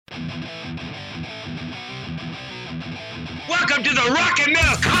Welcome to the Rock and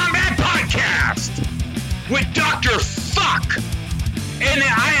Metal Combat Podcast with Dr. Fuck and the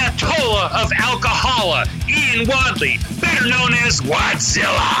Ayatollah of Alcohola, Ian Wadley, better known as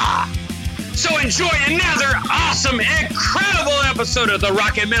Wadzilla. So enjoy another awesome, incredible episode of the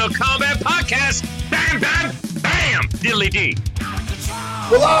Rock and Metal Combat Podcast. Bam, bam, bam, diddly dee.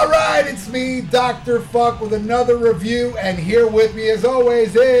 Well, all right, it's me, Dr. Fuck, with another review, and here with me, as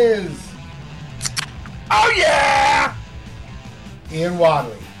always, is... Oh, yeah! Ian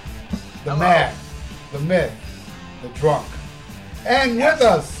Wadley, the man, the myth, the drunk. And with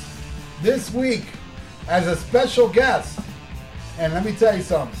us this week, as a special guest, and let me tell you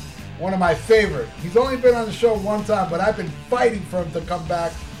something, one of my favorite. He's only been on the show one time, but I've been fighting for him to come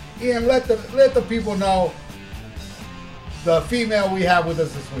back. Ian, let the people know the female we have with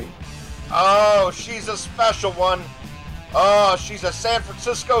us this week. Oh, she's a special one. Oh, she's a San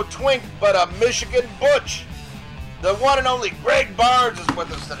Francisco twink, but a Michigan butch. The one and only Greg Barnes is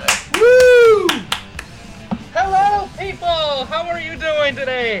with us today. Woo! Hello, people! How are you doing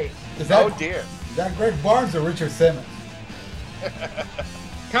today? Oh, dear. Is that Greg Barnes or Richard Simmons?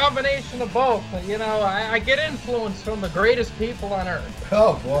 Combination of both. You know, I get influence from the greatest people on earth.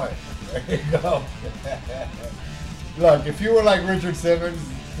 Oh, boy. There you go. Look, if you were like Richard Simmons,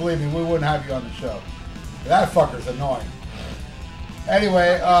 believe me, we wouldn't have you on the show. That fucker's annoying.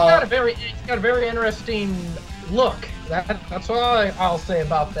 Anyway, He's got a very interesting look. That's all I'll say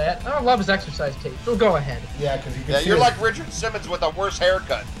about that. I love his exercise tape. So go ahead. Yeah, because you can see you're his, like Richard Simmons with a worse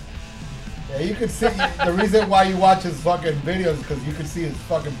haircut. Yeah, you can see the reason why you watch his fucking videos is because you can see his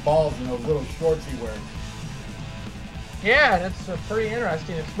fucking balls in those little shorts he wears. Yeah, that's pretty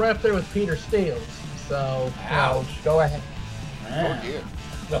interesting. It's right up there with Peter Steele's. So, Ouch. Go ahead. Man. Oh, dear.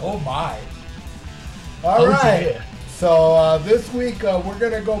 Oh, my. All right. Dear. So this week we're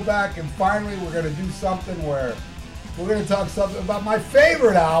going to go back and finally we're going to do something where we're going to talk something about my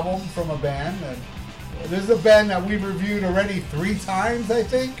favorite album from a band. And this is a band that we've reviewed already 3 times, I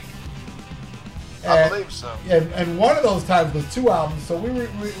think. I believe so. And one of those times was 2 albums. So we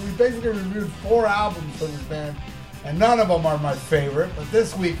basically reviewed 4 albums from this band. And none of them are my favorite. But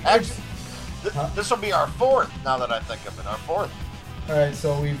this week... Actually, this will be our 4th, now that I think of it. Our 4th. All right,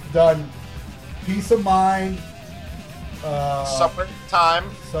 so we've done Peace of Mind... Summertime.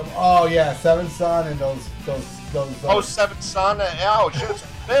 Seven Son and those. Oh, Seven Son. Oh, shit, it's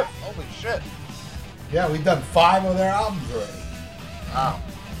 5th. Holy shit. Yeah, we've done 5 of their albums already. Wow.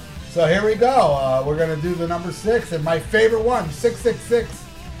 So here we go. We're gonna do the number 6 and my favorite one, 666,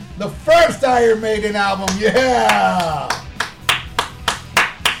 the first Iron Maiden album. Yeah.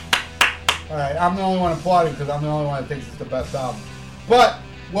 All right, I'm the only one applauding because I'm the only one that thinks it's the best album. But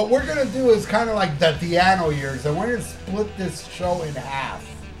what we're going to do is kind of like the Di'Anno years, and we're going to split this show in half.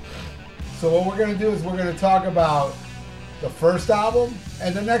 So what we're going to do is we're going to talk about the first album,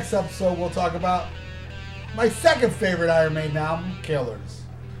 and the next episode we'll talk about my second favorite Iron Maiden album, Killers.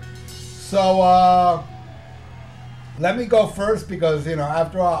 So let me go first because, you know,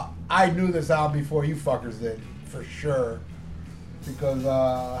 after all, I knew this album before you fuckers did, for sure. Because,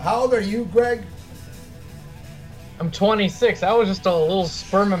 how old are you, Greg? I'm 26. I was just a little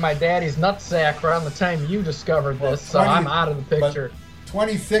sperm in my daddy's nutsack around the time you discovered this, so I'm out of the picture.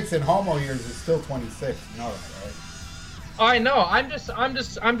 26 in homo years is still 26. You know that, right? I know. I'm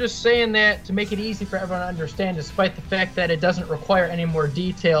just saying that to make it easy for everyone to understand, despite the fact that it doesn't require any more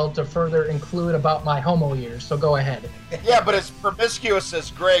detail to further include about my homo years. So go ahead. Yeah, but as promiscuous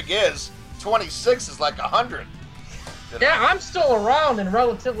as Greg is, 26 is like 100. Yeah, I'm still around and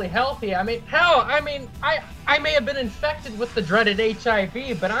relatively healthy. I mean, hell, I may have been infected with the dreaded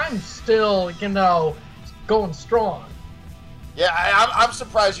HIV, but I'm still, you know, going strong. Yeah, I'm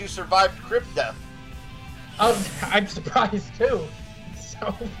surprised you survived crypt death. I'm surprised too.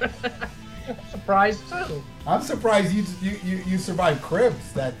 So, I'm surprised too. I'm surprised you survived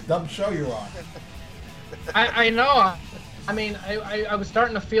Cribs, that dumb show you're on. I know. I mean, I was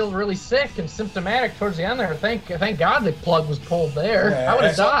starting to feel really sick and symptomatic towards the end there. Thank God the plug was pulled there. Yeah, I would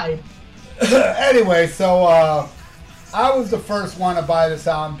have died. Anyway, so I was the first one to buy this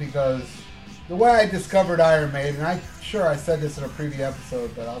album because the way I discovered Iron Maiden, I said this in a previous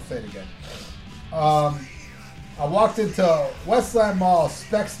episode, but I'll say it again. I walked into Westland Mall,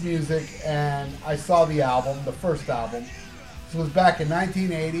 Specs Music, and I saw the album, the first album. This was back in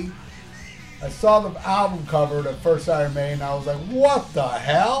 1980. I saw the album cover, the first Iron Maiden, and I was like, what the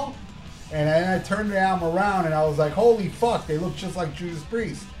hell? And then I turned the album around, and I was like, holy fuck, they look just like Judas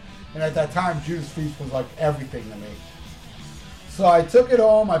Priest. And at that time, Judas Priest was like everything to me. So I took it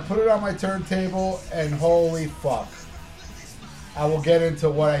home, I put it on my turntable, and holy fuck. I will get into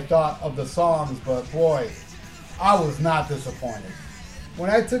what I thought of the songs, but boy, I was not disappointed. When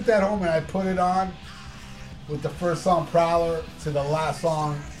I took that home and I put it on, with the first song Prowler to the last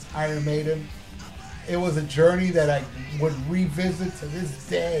song Iron Maiden, it was a journey that I would revisit to this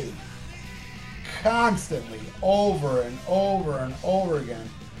day, constantly, over and over and over again.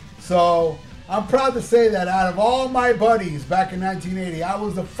 So I'm proud to say that out of all my buddies back in 1980, I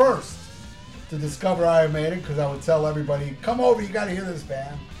was the first to discover Iron Maiden, because I would tell everybody, come over, you got to hear this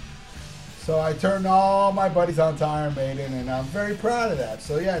band. So I turned all my buddies onto Iron Maiden, and I'm very proud of that.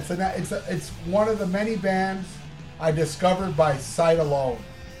 So yeah, it's one of the many bands I discovered by sight alone.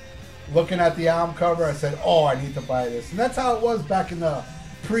 Looking at the album cover, I said, oh, I need to buy this. And that's how it was back in the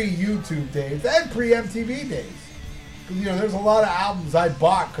pre-YouTube days and pre-MTV days. You know, there's a lot of albums I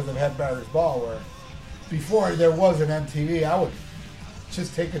bought because of Headbangers Ball, where before there was an MTV, I would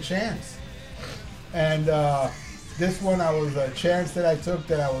just take a chance. And this one, I was a chance that I took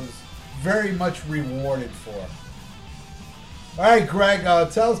that I was very much rewarded for. All right, Greg,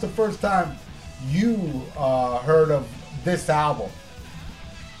 tell us the first time you heard of this album.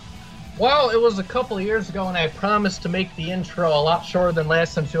 Well, it was a couple of years ago, and I promised to make the intro a lot shorter than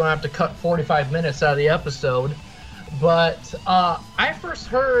last time, so you don't have to cut 45 minutes out of the episode. But I first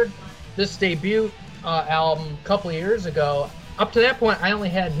heard this debut album a couple of years ago. Up to that point, I only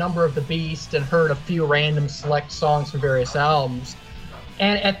had Number of the Beast and heard a few random select songs from various albums.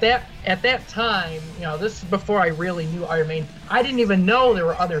 And at that time, you know, this is before I really knew Iron Maiden. I didn't even know there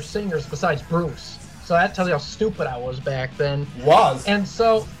were other singers besides Bruce. So that tells you how stupid I was back then.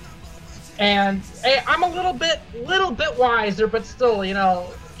 And hey, I'm a little bit wiser, but still, you know,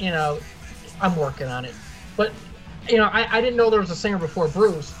 I'm working on it. But you know, I didn't know there was a singer before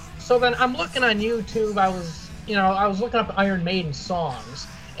Bruce. So then I'm looking on YouTube. I was looking up Iron Maiden songs,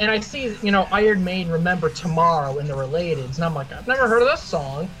 and I see, you know, Iron Maiden Remember Tomorrow in the Relateds, and I'm like, I've never heard of this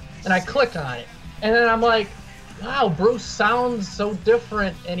song. And I click on it, and then I'm like, wow, Bruce sounds so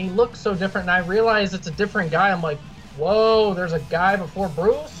different, and he looks so different, and I realize it's a different guy. I'm like, whoa, there's a guy before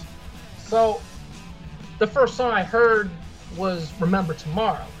Bruce? So the first song I heard was Remember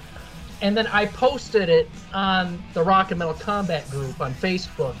Tomorrow. And then I posted it on the Rock and Metal Combat group on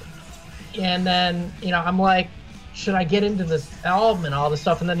Facebook. And then, you know, I'm like, should I get into this album and all this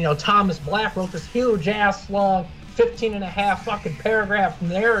stuff? And then, you know, Thomas Black wrote this huge ass long 15 and a half fucking paragraph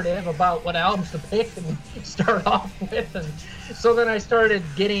narrative about what albums to pick and start off with. And so then I started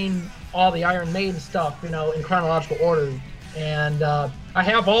getting all the Iron Maiden stuff, you know, in chronological order. And I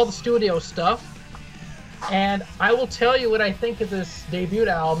have all the studio stuff. And I will tell you what I think of this debut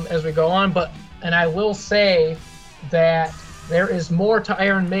album as we go on, and I will say that there is more to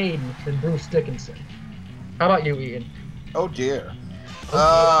Iron Maiden than Bruce Dickinson. How about you, Ian? Oh dear.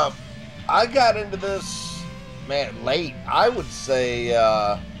 I got into this, man, late. I would say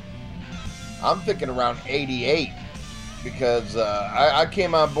I'm thinking around 88, because I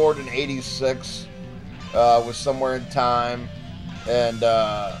came on board in 86, was Somewhere in Time, and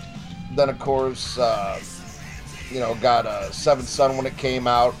then of course, you know, got Seventh Son when it came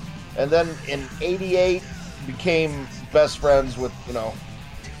out, and then in 88 became best friends with, you know,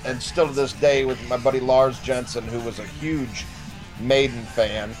 and still to this day with my buddy Lars Jensen, who was a huge Maiden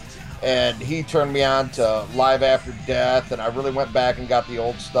fan, and he turned me on to Live After Death, and I really went back and got the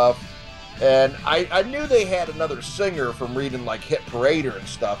old stuff, and I knew they had another singer from reading like Hit Parader and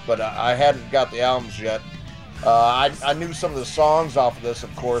stuff, but I hadn't got the albums yet. I knew some of the songs off of this,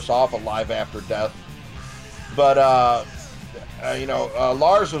 of course, off of Live After Death. But, you know,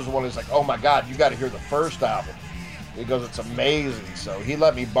 Lars was the one who's like, oh my God, you got to hear the first album. He goes, it's amazing. So he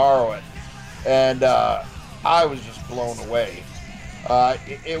let me borrow it. And I was just blown away.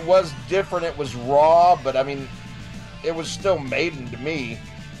 It was different. It was raw, but I mean, it was still Maiden to me.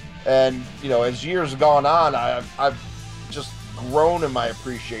 And, you know, as years have gone on, I've just grown in my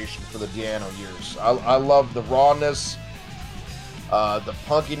appreciation for the Di'Anno years. I love the rawness, the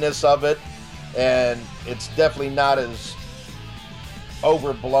punkiness of it, and it's definitely not as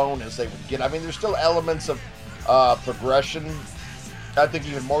overblown as they would get. I mean, there's still elements of progression, I think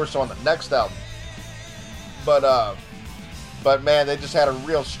even more so on the next album. But man, they just had a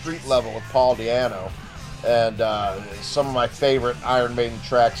real street level with Paul Di'Anno, and some of my favorite Iron Maiden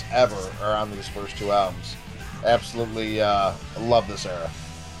tracks ever are on these first two albums. Absolutely love this era.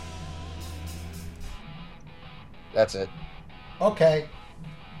 That's it. Okay.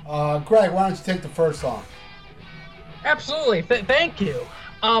 Greg, why don't you take the first song? Absolutely. Thank you.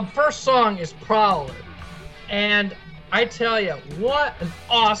 First song is Prowler. And I tell you, what an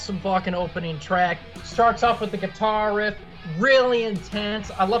awesome fucking opening track. Starts off with the guitar riff, really intense.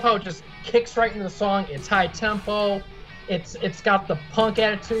 I love how it just kicks right into the song. It's high tempo. It's got the punk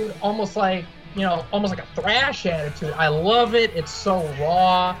attitude, almost like almost like a thrash attitude. I love it. It's so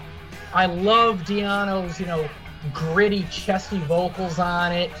raw. I love Di'Anno's gritty, chesty vocals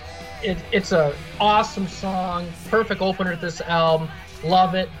on it. It's a awesome song. Perfect opener to this album.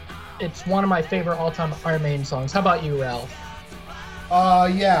 Love it. It's one of my favorite all-time Iron Maiden songs. How about you, Ralph?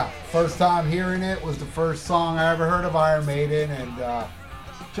 Yeah. First time hearing it was the first song I ever heard of Iron Maiden, and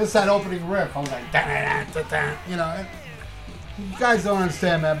just that opening riff, I was like, and you guys don't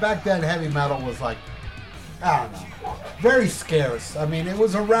understand, man. Back then, heavy metal was like, I don't know, very scarce. I mean, it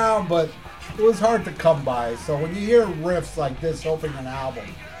was around, but it was hard to come by. So when you hear riffs like this opening an album,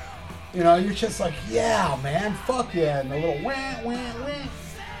 you're just like, yeah, man, fuck yeah, and the little wah, wah, wah.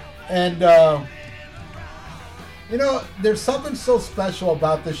 And, there's something so special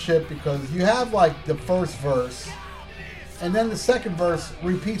about this shit because you have like the first verse, and then the second verse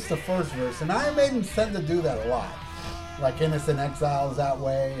repeats the first verse. And Iron Maiden tend to do that a lot. Like Innocent Exiles that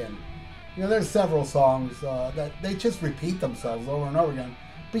way, and there's several songs that they just repeat themselves over and over again,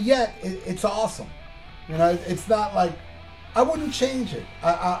 but yet it's awesome. It's not like, I wouldn't change it.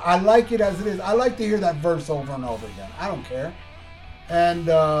 I like it as it is. I like to hear that verse over and over again. I don't care. And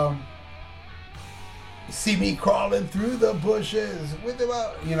see me crawling through the bushes with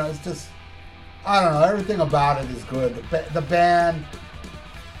it's just, I don't know, everything about it is good. The band,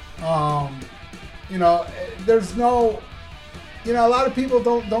 there's no, a lot of people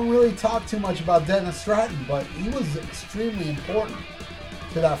don't really talk too much about Dennis Stratton, but he was extremely important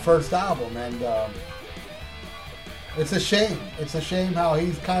to that first album, and it's a shame. It's a shame how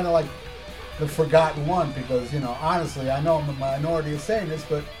he's kind of like the forgotten one because, honestly, I know I'm the minority of saying this,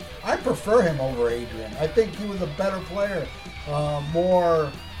 but I prefer him over Adrian. I think he was a better player,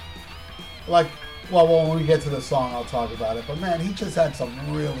 more like, well, when we get to the song, I'll talk about it, but man, he just had some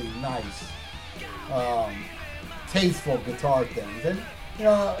really nice, tasteful guitar things. And,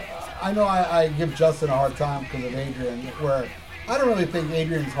 I know I give Justin a hard time because of Adrian, where I don't really think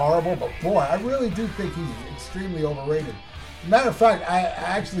Adrian's horrible, but boy, I really do think he's extremely overrated. Matter of fact, I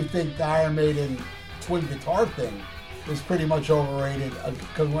actually think the Iron Maiden twin guitar thing is pretty much overrated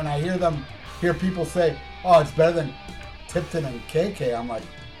because when I hear people say, oh, it's better than Tipton and KK, I'm like,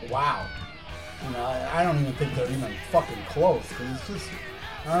 wow. I don't even think they're even fucking close because it's just,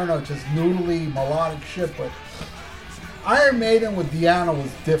 I don't know, just noodly, melodic shit, but Iron Maiden with Di'Anno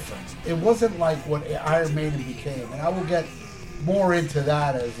was different. It wasn't like what Iron Maiden became, and I will get more into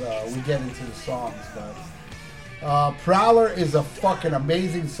that as we get into the songs, but Prowler is a fucking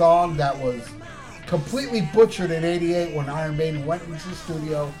amazing song that was completely butchered in '88 when Iron Maiden went into the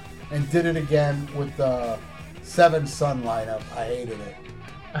studio and did it again with the Seven Sun lineup. I hated it.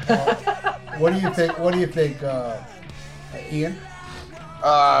 What do you think? What do you think, Ian?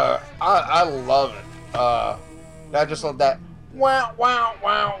 I love it. I just love that. Wow, wow,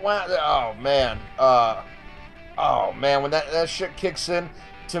 wow, wow. Oh man, when that shit kicks in,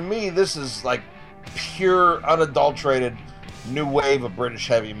 to me, this is like pure, unadulterated new wave of British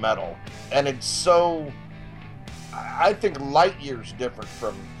heavy metal, and it's so, I think, light years different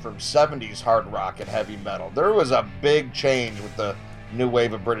from 70s hard rock and heavy metal. There was a big change with the new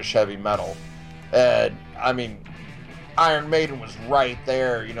wave of British heavy metal, and I mean, Iron Maiden was right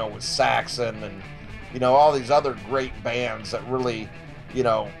there, with Saxon and all these other great bands that really,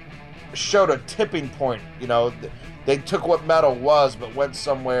 showed a tipping point. They took what metal was, but went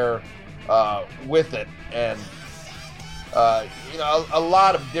somewhere with it. And, a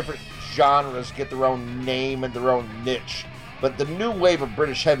lot of different genres get their own name and their own niche. But the new wave of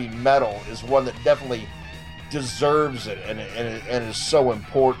British heavy metal is one that definitely deserves it and is so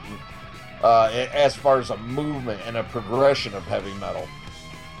important as far as a movement and a progression of heavy metal.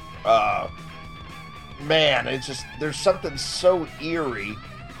 Man, it's just, there's something so eerie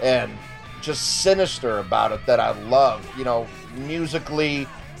and just sinister about it that I love, musically,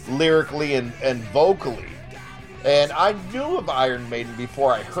 lyrically, and vocally. And I knew of Iron Maiden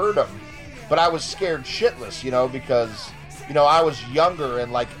before I heard them, but I was scared shitless, because, I was younger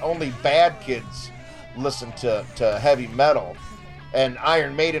and like only bad kids listened to heavy metal. And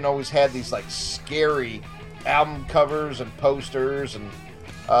Iron Maiden always had these like scary album covers and posters, and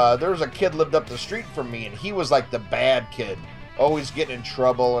there was a kid lived up the street from me, and he was like the bad kid, always getting in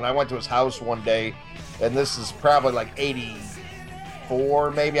trouble. And I went to his house one day, and this is probably like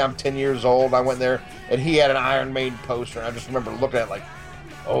 84, maybe. I'm 10 years old. I went there, and he had an Iron Maiden poster, and I just remember looking at it like,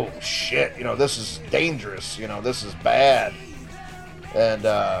 oh shit, this is dangerous, this is bad. And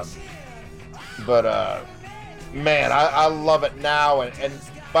man, I love it now, and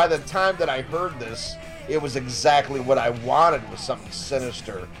by the time that I heard this, it was exactly what I wanted, was something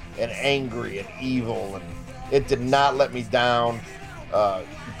sinister and angry and evil, and It did not let me down.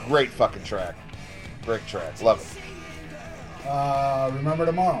 Great fucking track. Great track. Love it. Remember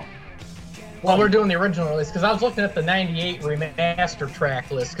Tomorrow. Well, we're doing the original release because I was looking at the '98 remaster track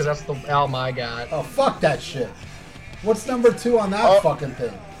list because that's the album I got. Oh, fuck that shit. What's number 2 on that fucking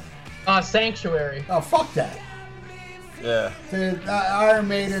thing? Sanctuary. Oh, fuck that. Yeah. Dude, Iron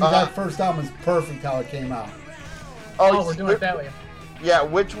Maiden, that first album is perfect how it came out. Oh, we're doing it that way. Yeah,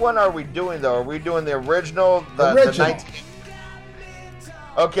 which one are we doing, though? Are we doing the original? The original.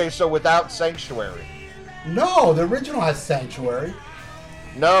 Okay, so without Sanctuary. No, the original has Sanctuary.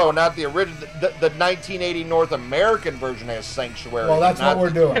 No, not the original. The 1980 North American version has Sanctuary. Well, that's what we're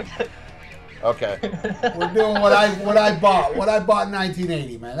doing. Okay. We're doing what I bought. What I bought in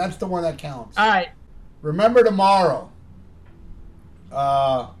 1980, man. That's the one that counts. All right. Remember Tomorrow.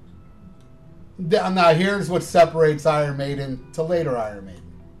 Now here's what separates Iron Maiden to later Iron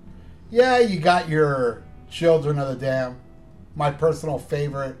Maiden. Yeah, you got your Children of the Dam, my personal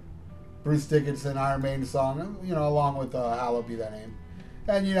favorite Bruce Dickinson Iron Maiden song, you know, along with Hallowed Be Thy Name.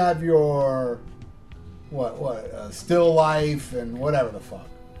 And you have your Still Life and whatever the fuck.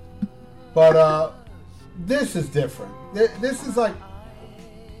 But this is different. This is like,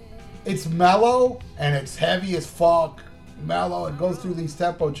 it's mellow and it's heavy as fuck. Mellow, it goes through these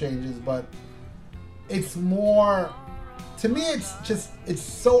tempo changes, but it's more, to me, it's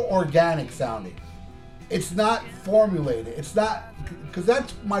so organic sounding. It's not formulated. It's not, because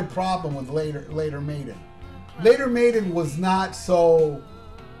that's my problem with later Maiden. Later Maiden was not so,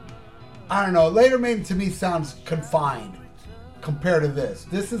 I don't know, later Maiden to me sounds confined compared to this.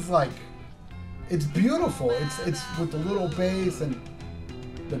 This is like, it's beautiful. It's with the little bass and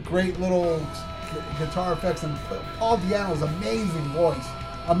the great little guitar effects, and Paul Di'Anno's amazing voice.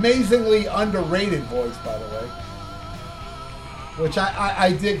 Amazingly underrated voice, by the way. Which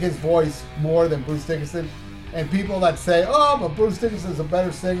I dig his voice more than Bruce Dickinson. And people that say, oh, but Bruce Dickinson's a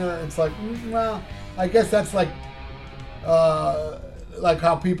better singer, it's like, well, I guess that's like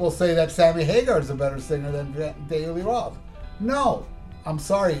how people say that Sammy Hagar's a better singer than David Lee Roth. No, I'm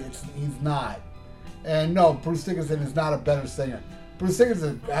sorry, he's not. And no, Bruce Dickinson is not a better singer. Bruce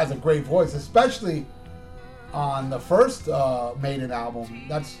Dickinson has a great voice, especially on the first Maiden album.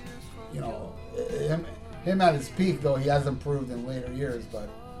 That's, you know, him at his peak, though he has improved in later years. But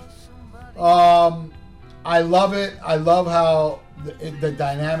I love it. I love how the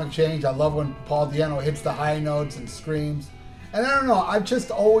dynamic change. I love when Paul Di'Anno hits the high notes and screams. And I don't know, I've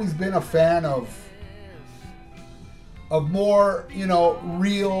just always been a fan of more, you know,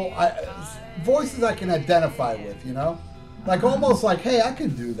 real voices I can identify with, you know? Like, almost like, hey, I can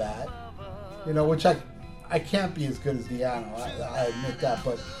do that. You know, which I can't be as good as Di'Anno, I admit that.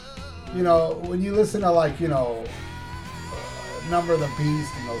 But, you know, when you listen to, like, you know, Number of the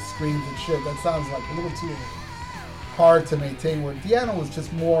Beast and those screams and shit, that sounds like a little too hard to maintain. Where Di'Anno was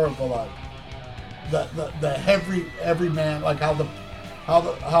just more of a, like, the every man, like how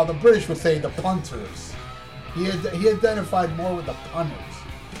the British would say, the punters. He identified more with the punters,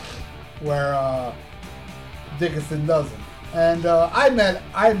 where Dickinson doesn't. And I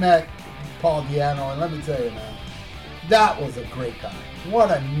met Paul Di'Anno, and let me tell you, man, that was a great guy.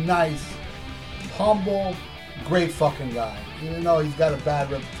 What a nice, humble, great fucking guy. Even though he's got a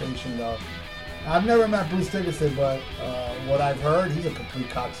bad reputation, though. I've never met Bruce Dickinson, but what I've heard, he's a complete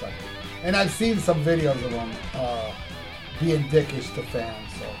cocksucker. And I've seen some videos of him being dickish to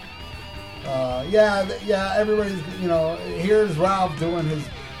fans. So, yeah, everybody's, you know, here's Ralph doing his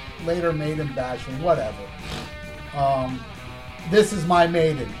later Maiden bashing, whatever. This is my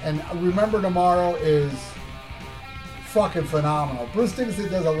Maiden, and Remember Tomorrow is fucking phenomenal. Bruce Dickinson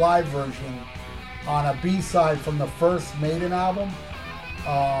does a live version on a B-side from the first Maiden album.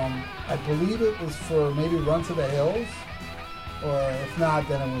 I believe it was for maybe Run to the Hills, or if not,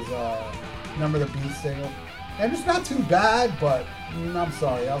 then it was Number of the Beast single. And it's not too bad, but I'm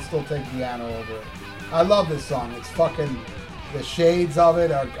sorry, I'll still take Di'Anno over it. I love this song. It's fucking, the shades of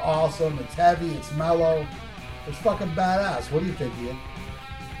it are awesome. It's heavy, it's mellow. It's fucking badass. What do you think, Ian?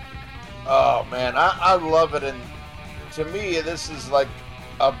 Oh, man, I love it. And to me, this is like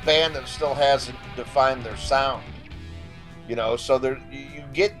a band that still hasn't defined their sound. You know, so you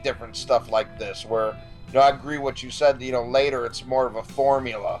get different stuff like this where, you know, I agree what you said, you know, later it's more of a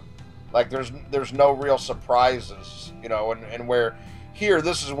formula. Like there's no real surprises, you know, and where here,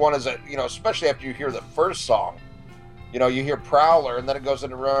 this is one is a, you know, especially after you hear the first song, you know, you hear Prowler and then it goes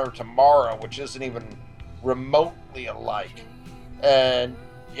into Remember Tomorrow, which isn't even remotely alike. And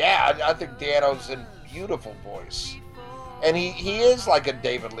yeah, I think Di'Anno's a beautiful voice. And he is like a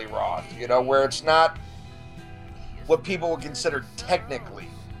David Lee Roth, you know, where it's not what people would consider technically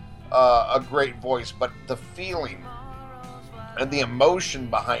a great voice, but the feeling and the emotion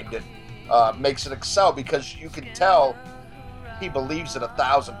behind it makes it excel, because you can tell he believes it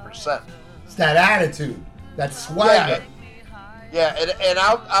 1,000%. It's that attitude, that swagger. Yeah, and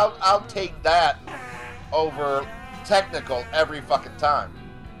I'll take that over technical every fucking time.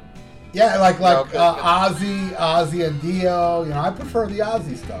 Yeah, like You know, Ozzy and Dio. You know, I prefer the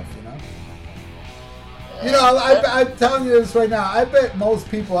Ozzy stuff. You know, I'm telling you this right now. I bet most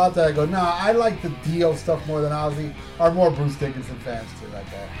people out there go, no, I like the Dio stuff more than Ozzy, are more Bruce Dickinson fans too, like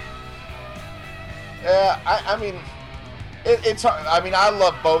that. Yeah, I mean, it's hard. I mean, I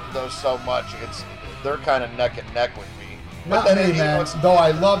love both of those so much. They're kind of neck and neck with me. Not me, man. Though I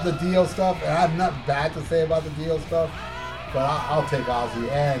love the Dio stuff, and I have nothing bad to say about the Dio stuff, but I'll take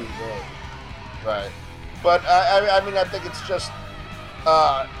Ozzy any day. Right. But, I mean, I think it's just,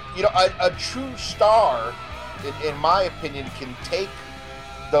 you know, a true star, in my opinion, can take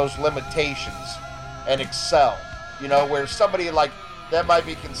those limitations and excel. You know, where somebody like that might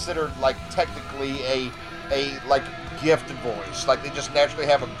be considered like technically a like gifted voice, like they just naturally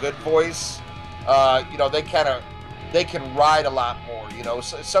have a good voice. You know, they can ride a lot more. You know,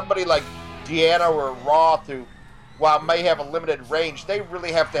 so somebody like Deanna or Roth, who, while may have a limited range, they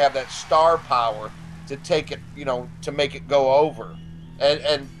really have to have that star power to take it. You know, to make it go over.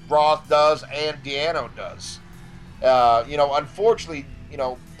 And Roth does, and Deanna does. You know, unfortunately, you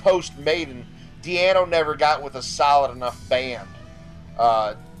know, post Maiden, Deanna never got with a solid enough band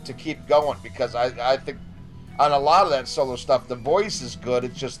to keep going, because I think on a lot of that solo stuff, the voice is good.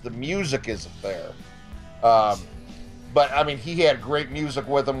 It's just the music isn't there. But I mean, he had great music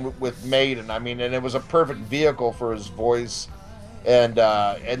with him with Maiden. I mean, and it was a perfect vehicle for his voice. And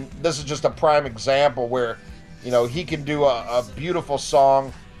this is just a prime example where, you know, he can do a beautiful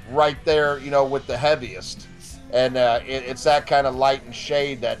song right there, you know, with the heaviest. And it's that kind of light and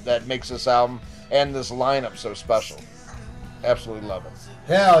shade that makes this album and this lineup so special. Absolutely love it.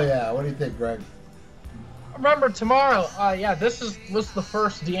 Hell yeah. What do you think, Greg? Remember Tomorrow. Yeah, this was the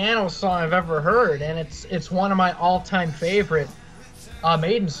first Deanna song I've ever heard, and it's one of my all-time favorite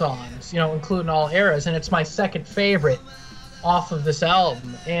Maiden songs, you know, including all eras, and it's my second favorite off of this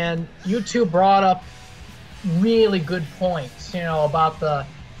album. And you two brought up really good points, you know, about the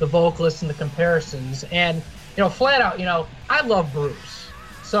vocalists and the comparisons. And, you know, flat out, you know, I love Bruce.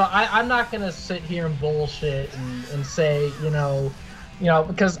 So I'm not going to sit here and bullshit and say, you know,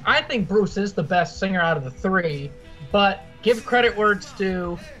 because I think Bruce is the best singer out of the three. But give credit where it's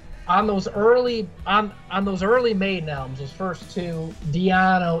due. On those early Maiden albums, those first two,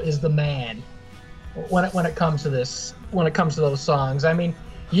 Di'Anno is the man when it comes to this. When it comes to those songs, I mean,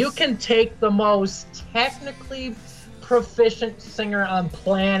 you can take the most technically proficient singer on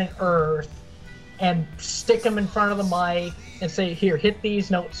planet Earth and stick him in front of the mic and say, here, hit these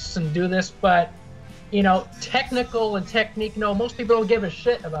notes and do this. But, you know, technical and technique, no, most people don't give a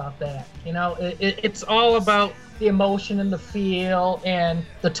shit about that. You know, it's all about the emotion and the feel and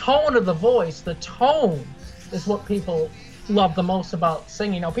the tone of the voice. The tone is what people love the most about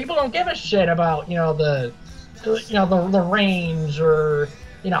singing. You know, people don't give a shit about, the range or,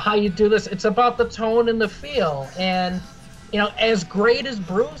 how you do this. It's about the tone and the feel. And, as great as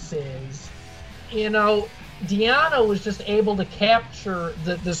Bruce is, Deanna was just able to capture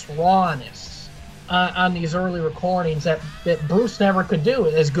this rawness on these early recordings that Bruce never could do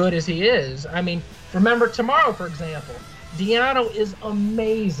as good as he is. I mean, Remember Tomorrow, for example. Deanna is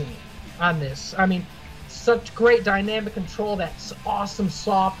amazing on this. I mean, such great dynamic control, that awesome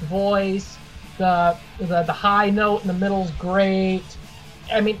soft voice, the high note in the middle is great.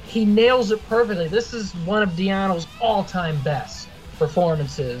 I mean, he nails it perfectly. This is one of Deanna's all-time best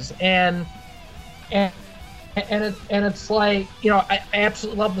performances, and it's like, I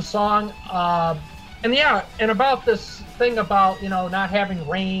absolutely love the song. And about this thing about not having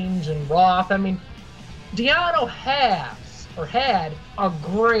range and Roth. I mean, Deanna had a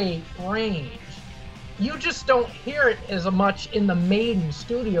great range. You just don't hear it as much in the Maiden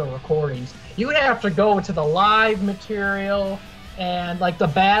studio recordings. You have to go to the live material and like the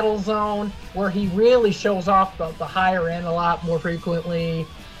Battle Zone, where he really shows off the higher end a lot more frequently.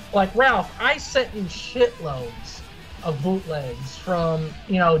 Like, Ralph, I sent you shitloads of bootlegs from,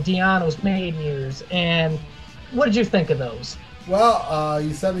 Deanna's Maiden years, and what did you think of those? Well,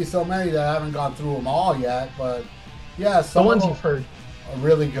 you sent me so many that I haven't gone through them all yet, but yeah, some the ones of them you've heard are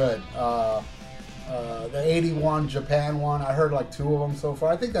really good. The 81 Japan one, I heard like 2 of them so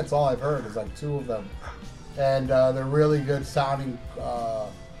far. I think that's all I've heard is like 2 of them. And they're really good sounding.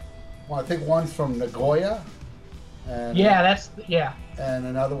 Well, I think one's from Nagoya. And, and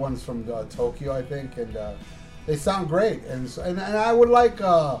another one's from Tokyo, I think. And they sound great. And I would like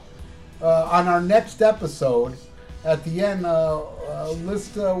on our next episode, at the end,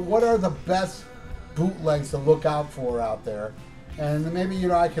 list what are the best bootlegs to look out for out there. And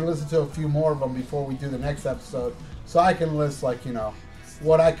maybe, I can listen to a few more of them before we do the next episode. So I can list,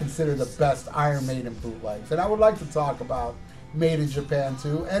 what I consider the best Iron Maiden bootlegs. And I would like to talk about Made in Japan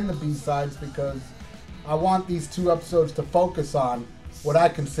too, and the B-sides, because I want these 2 episodes to focus on what I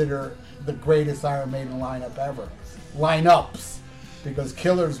consider the greatest Iron Maiden lineup ever. Lineups, because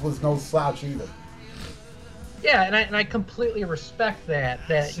Killers was no slouch either. Yeah, and I completely respect that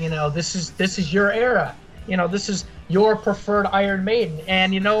this is your era. This is your preferred Iron Maiden.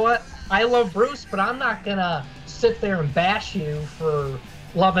 And you know what? I love Bruce, but I'm not gonna sit there and bash you for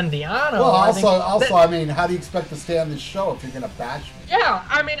loving Di'Anno. Well, I mean, how do you expect to stay on this show if you're gonna bash me? Yeah,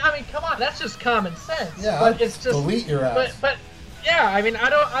 I mean, come on, that's just common sense. Yeah, but it's just delete your ass. But yeah, I mean, I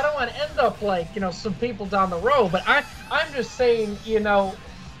don't want to end up like some people down the road. But I'm just saying,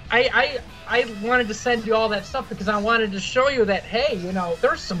 I wanted to send you all that stuff because I wanted to show you that, hey,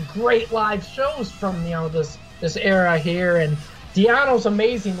 there's some great live shows from this era here, and Di'Anno's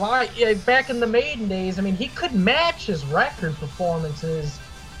amazing live. Back in the Maiden days, I mean, he could match his record performances,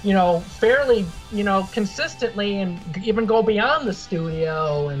 fairly, consistently, and even go beyond the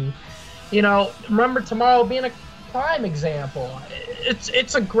studio. And Remember Tomorrow being a prime example.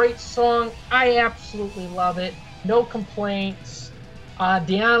 It's a great song. I absolutely love it. No complaints.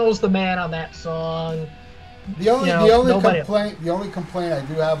 Di'Anno's the man on that song. The only complaint I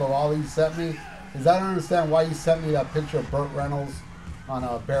do have of all he sent me is I don't understand why you sent me that picture of Burt Reynolds on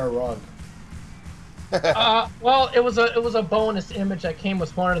a bear rug. Well, it was a bonus image that came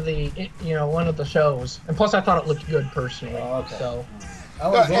with one of the shows, and plus I thought it looked good personally. Oh, okay. So I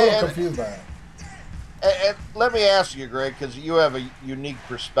was a little confused by it. And let me ask you, Greg, because you have a unique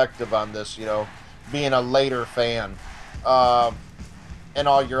perspective on this, being a later fan, and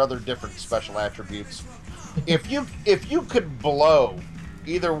all your other different special attributes. If you could blow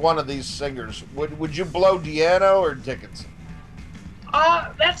either one of these singers, would you blow Di'Anno or Dickinson?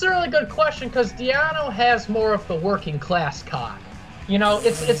 That's a really good question, because Di'Anno has more of the working class cock.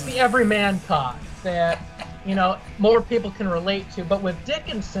 It's the everyman cock that more people can relate to. But with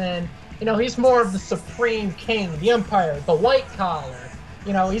Dickinson, he's more of the supreme king, the empire, the white collar.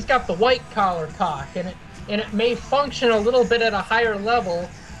 He's got the white collar cock, and it may function a little bit at a higher level,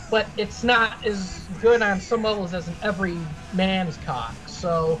 but it's not as good on some levels as an every man's cock.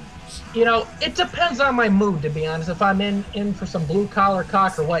 So, it depends on my mood, to be honest, if I'm in for some blue collar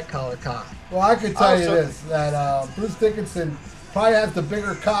cock or white collar cock. Well, I could tell you this, that Bruce Dickinson probably has the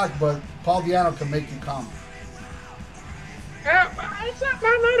bigger cock, but Paul Di'Anno can make you come. It's not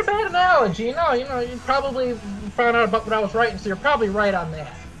a bad analogy. You probably found out about what I was writing, so you're probably right on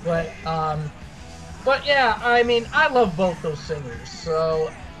that. But yeah, I mean, I love both those singers,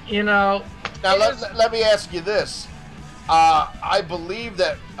 so, Now, let me ask you this. I believe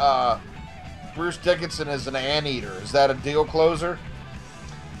that Bruce Dickinson is an anteater. Is that a deal closer?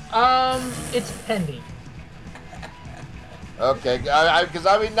 It's pending. Okay, because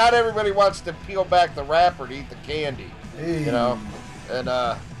I mean, not everybody wants to peel back the wrapper to eat the candy, Hey. And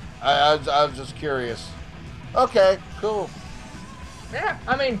I was just curious. Okay, cool. Yeah,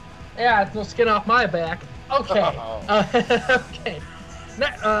 I mean, it's no skin off my back. Okay. Okay.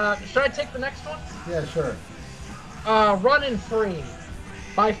 Should I take the next one? Yeah, sure. Runnin' Free,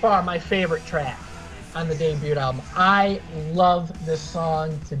 by far my favorite track on the debut album. I love this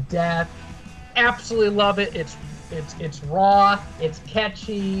song to death. Absolutely love it. It's raw. It's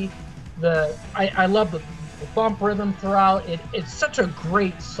catchy. I love the bump rhythm throughout. It's such a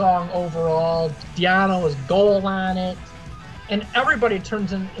great song overall. Di'Anno is gold on it, and everybody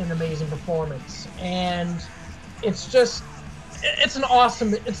turns in an amazing performance. And it's an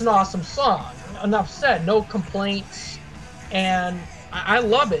awesome song. Enough said. No complaints, and I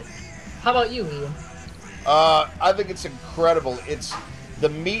love it. How about you, Ian? I think it's incredible. It's the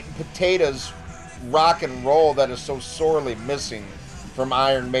meat and potatoes rock and roll that is so sorely missing from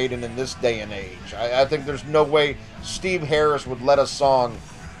Iron Maiden in this day and age. I think there's no way Steve Harris would let a song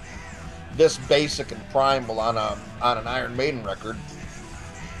this basic and primal on an Iron Maiden record,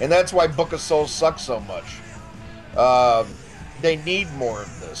 and that's why Book of Souls sucks so much. They need more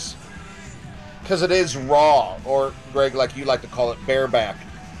of this because it is raw, or Greg, like you like to call it, bareback.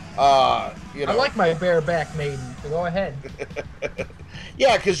 I like my bareback Maiden. So go ahead.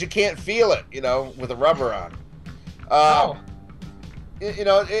 Yeah, because you can't feel it, with a rubber on.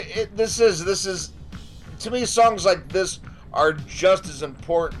 This is to me, songs like this are just as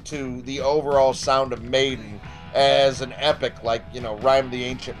important to the overall sound of Maiden as an epic like Rime of the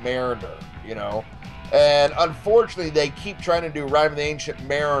Ancient Mariner. And unfortunately, they keep trying to do Rime of the Ancient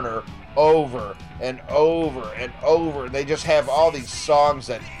Mariner over and over and over. They just have all these songs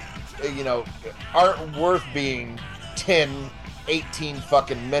that, you know, aren't worth being 10, 18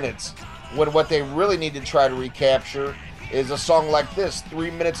 fucking minutes, when what they really need to try to recapture is a song like this,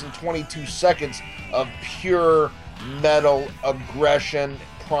 3 minutes and 22 seconds of pure metal aggression,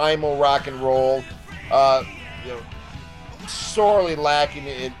 primal rock and roll. You know, sorely lacking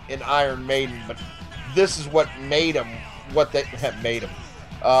in Iron Maiden, but this is what made them what they have made them.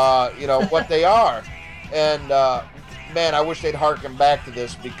 You know, what they are. And man, I wish they'd harken back to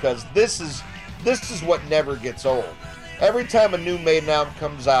this, because this is what never gets old. Every time a new Maiden album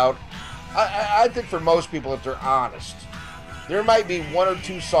comes out, I think for most people, if they're honest, there might be one or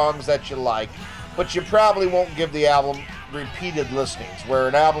two songs that you like, but you probably won't give the album repeated listenings, where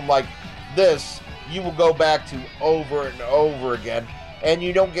an album like this, you will go back to over and over again, and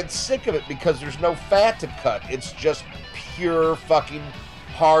you don't get sick of it because there's no fat to cut. It's just pure fucking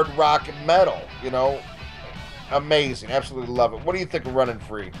hard rock and metal, you know? Amazing. Absolutely love it. What do you think of Running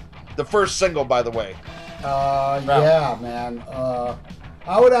Free? The first single, by the way. Yeah, man.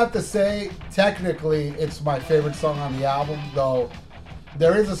 I would have to say, technically, it's my favorite song on the album, though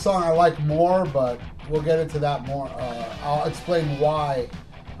there is a song I like more, but we'll get into that more. I'll explain why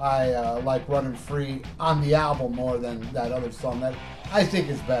I like Running Free on the album more than that other song that I think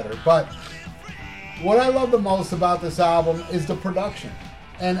is better. But what I love the most about this album is the production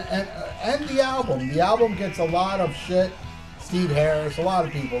and the album. The album gets a lot of shit. Steve Harris, a lot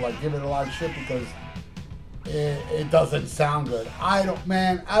of people like give it a lot of shit because it doesn't sound good.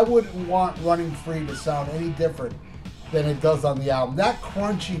 I wouldn't want Running Free to sound any different than it does on the album. That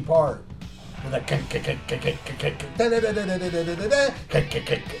crunchy part with that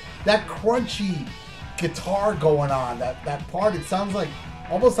crunchy guitar going on, that part, it sounds like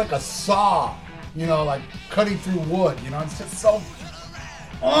almost like a saw, you know, like cutting through wood, you know. It's just so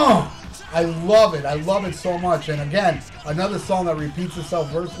I love it. I love it so much. And again, another song that repeats itself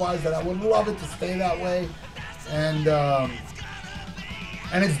verse-wise, that I would love it to stay that way. And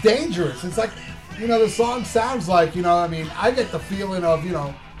it's dangerous. It's like, you know, the song sounds like, you know, I mean, I get the feeling of, you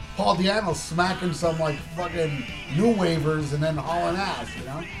know, Paul Di'Anno smacking some like fucking new wavers and then hauling ass, you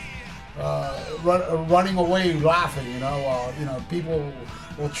know, running away laughing, you know, people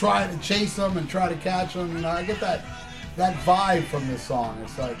will try to chase them and try to catch them. You know, I get that vibe from this song.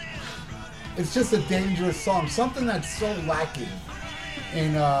 It's like, it's just a dangerous song, something that's so lacking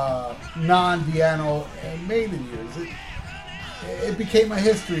in non-Di'Anno and Maiden years. It became a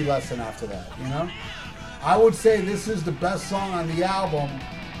history lesson after that, you know? I would say this is the best song on the album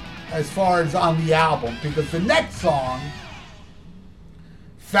as far as on the album, because the next song,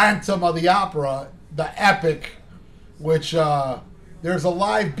 Phantom of the Opera, the epic, which there's a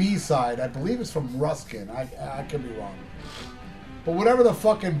live B-side, I believe it's from Ruskin, I could be wrong. But whatever the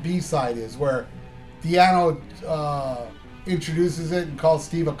fucking B-side is, where Di'Anno introduces it and calls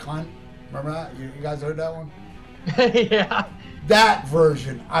Steve a cunt. Remember that? You guys heard that one? Yeah. That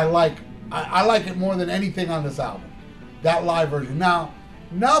version, I like it more than anything on this album. That live version. Now,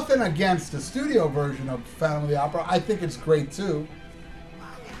 nothing against the studio version of Phantom of the Opera. I think it's great too.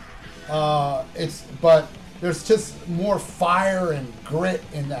 But there's just more fire and grit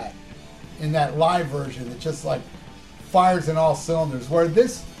in that live version. It just like fires in all cylinders. Where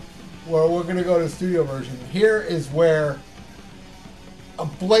we're gonna go to the studio version. Here is where a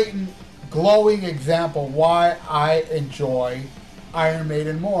blatant, glowing example why I enjoy Iron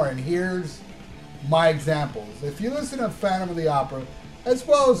Maiden more. And here's my examples. If you listen to Phantom of the Opera, as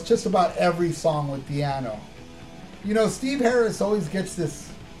well as just about every song with Di'Anno, you know, Steve Harris always gets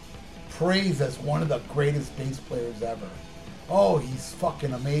this praise as one of the greatest bass players ever. Oh, he's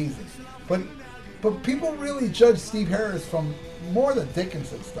fucking amazing. But people really judge Steve Harris from more the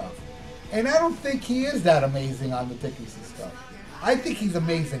Dickinson stuff. And I don't think he is that amazing on the Dickinson stuff. I think he's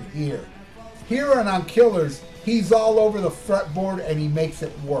amazing here. Here and on Killers, he's all over the fretboard and he makes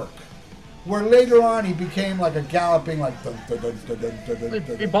it work. Where later on he became like a galloping like dun, dun, dun, dun, dun, dun, dun,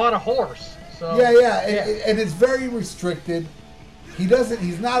 dun. He bought a horse. So Yeah. And it's very restricted.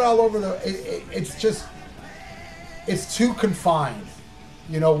 He's not all over it's too confined.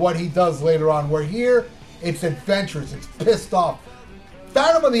 You know, what he does later on. Where here, it's adventurous, it's pissed off.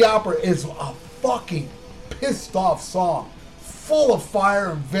 Phantom of the Opera is a fucking pissed off song. Full of fire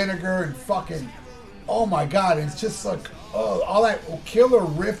and vinegar and fucking, oh my god, it's just like, all that killer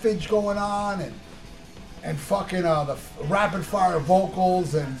riffage going on and fucking the rapid fire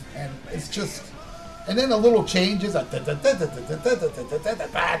vocals and it's just, and then the little changes,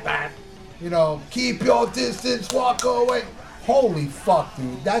 you know, keep your distance, walk away. Holy fuck,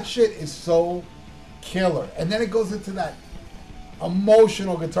 dude, that shit is so killer. And then it goes into that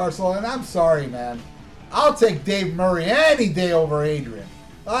emotional guitar solo. And I'm sorry, man. I'll take Dave Murray any day over Adrian.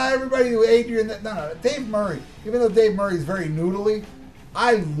 Everybody knew Adrian. No, Dave Murray. Even though Dave Murray is very noodly,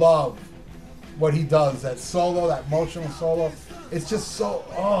 I love what he does. That solo, that emotional solo. It's just so,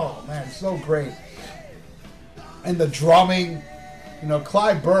 oh man, so great. And the drumming, you know,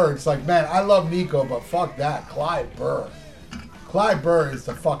 Clyde Burr. It's like, man, I love Nico, but fuck that, Clyde Burr. Clyde Burr is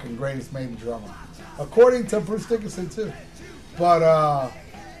the fucking greatest Maiden drummer, according to Bruce Dickinson too. But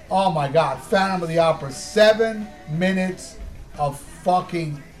oh my God, Phantom of the Opera, 7 minutes of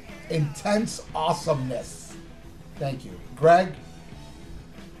fucking intense awesomeness. Thank you, Greg.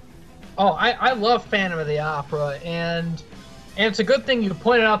 Oh, I love Phantom of the Opera, and it's a good thing you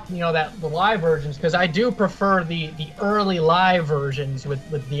pointed out, you know, that the live versions, because I do prefer the early live versions with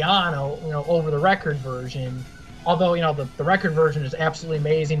Di'Anno, you know, over the record version. Although, you know, the record version is absolutely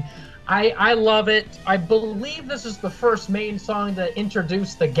amazing. I love it. I believe this is the first Maiden song that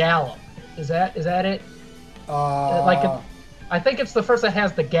introduced the gallop. Is that it? I think it's the first that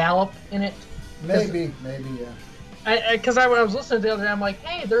has the gallop in it. Maybe, yeah. Because I was listening the other day, I'm like,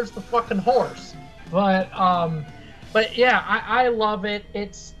 hey, there's the fucking horse. But yeah, I love it.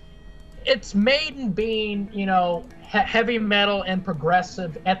 It's Maiden being, you know, heavy metal and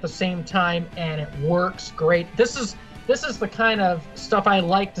progressive at the same time, and it works great. This is the kind of stuff I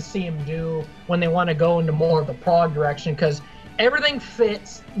like to see them do when they want to go into more of the prog direction, because everything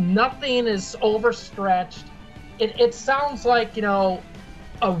fits, nothing is overstretched. It sounds like, you know,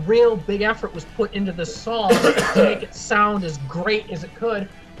 a real big effort was put into this song to make it sound as great as it could.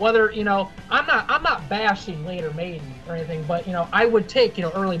 Whether, you know, I'm not bashing later Maiden or anything, but, you know, I would take, you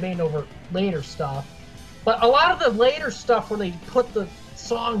know, early Maiden over later stuff. But a lot of the later stuff where they put the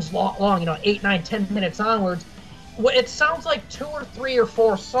songs long, you know, 8, 9, 10 minutes onwards, it sounds like 2 or 3 or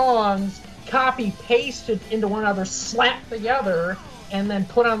 4 songs copy pasted into one another, slapped together, and then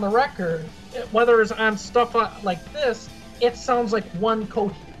put on the record. Whether it's on stuff like this, it sounds like one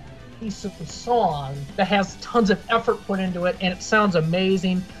cohesive song that has tons of effort put into it, and it sounds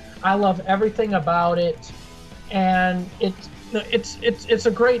amazing. I love everything about it, and it's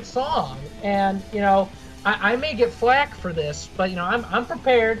a great song. And, you know, I may get flack for this, but, you know, I'm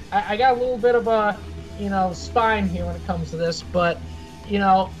prepared. I got a little bit of a, you know, spine here when it comes to this, but, you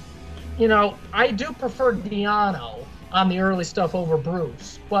know, I do prefer Di'Anno on the early stuff over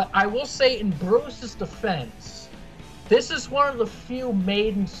Bruce. But I will say, in Bruce's defense, this is one of the few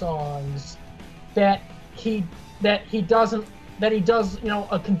Maiden songs that he does, you know,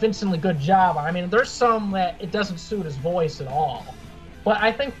 a convincingly good job on. I mean, there's some that it doesn't suit his voice at all. But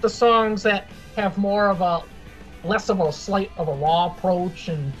I think the songs that have more of a less of a slight of a raw approach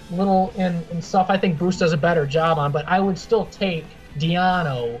and little and stuff, I think Bruce does a better job on. But I would still take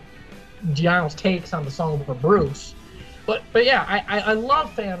Di'Anno's takes on the song over Bruce. But yeah, I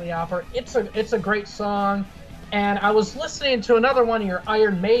love Phantom of the Opera. It's a great song. And I was listening to another one of your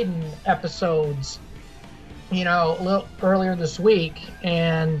Iron Maiden episodes, you know, a little earlier this week,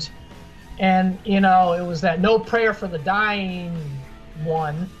 and you know, it was that No Prayer for the Dying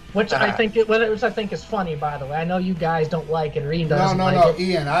one, which I think is funny, by the way. I know you guys don't like it, or Ian doesn't like it.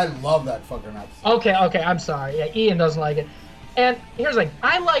 Ian, I love that fucking episode. Okay, I'm sorry. Yeah, Ian doesn't like it. And here's the thing,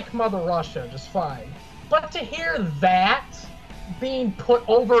 I like Mother Russia just fine. But to hear that being put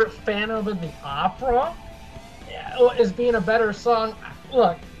over Phantom of the Opera as being a better song,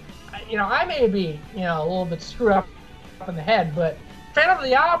 look, you know, I may be, you know, a little bit screwed up in the head, but Phantom of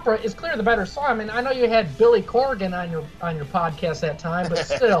the Opera is clearly the better song. I mean, I know you had Billy Corgan on your podcast that time, but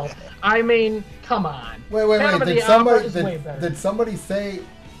still, I mean, come on. Wait. Did somebody say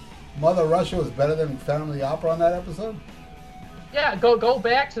Mother Russia was better than Phantom of the Opera on that episode? Yeah, go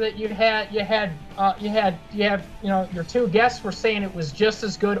back to that. You had you know, your two guests were saying it was just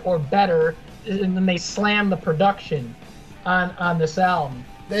as good or better, and then they slammed the production on this album.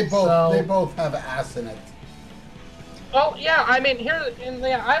 They both have ass in it. Oh yeah, I mean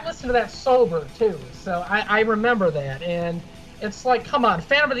I listened to that sober too, so I remember that, and it's like, come on,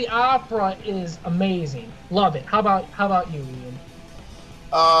 Phantom of the Opera is amazing, love it. How about you, Ian?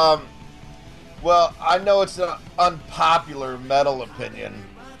 Well, I know it's an unpopular metal opinion,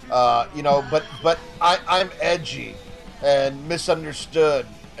 you know, but I'm edgy and misunderstood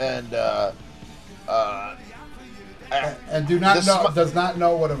and does not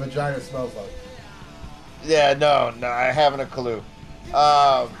know what a vagina smells like. Yeah, no, I haven't a clue.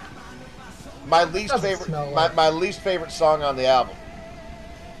 My least favorite song on the album.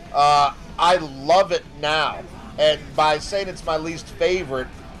 I love it now, and by saying it's my least favorite,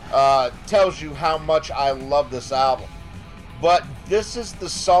 tells you how much I love this album. But this is the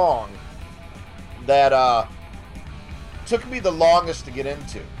song that took me the longest to get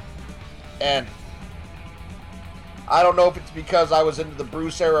into. And I don't know if it's because I was into the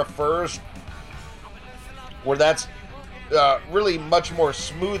Bruce era first, where that's really much more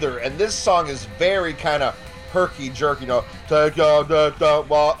smoother. And this song is very kind of herky-jerky, take you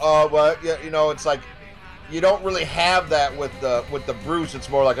know, it's like, you don't really have that with the Bruce. It's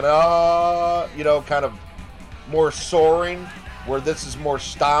more like an you know, kind of more soaring, where this is more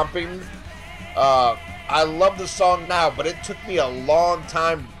stomping. I love the song now, but it took me a long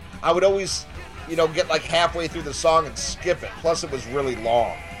time. I would always, you know, get like halfway through the song and skip it. Plus, it was really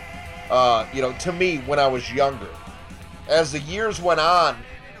long. You know, to me, when I was younger. As the years went on,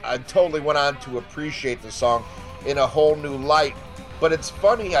 I totally went on to appreciate the song in a whole new light. But it's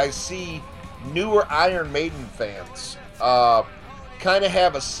funny, I see newer Iron Maiden fans kind of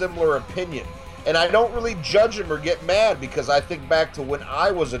have a similar opinion. And I don't really judge them or get mad, because I think back to when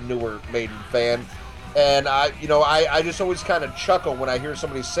I was a newer Maiden fan, and I just always kind of chuckle when I hear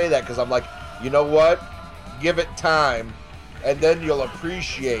somebody say that, because I'm like, you know what? Give it time, and then you'll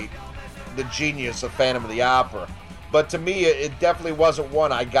appreciate the genius of Phantom of the Opera. But to me, it definitely wasn't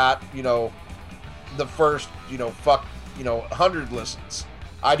one I got, you know, the first, 100 listens.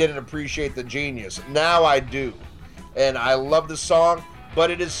 I didn't appreciate the genius. Now I do. And I love the song, but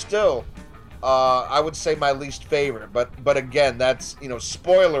it is still, I would say, my least favorite. But again, that's,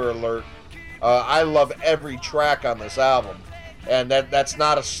 spoiler alert, I love every track on this album. And that's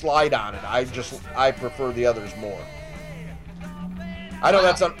not a slight on it. I prefer the others more. I know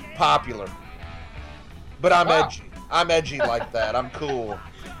that's unpopular, but I'm edgy. I'm edgy like that. I'm cool.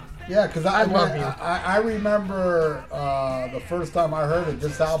 Yeah, because I love you. I remember the first time I heard it,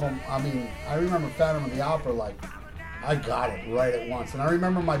 this album, I remember Phantom of the Opera, like, I got it right at once. And I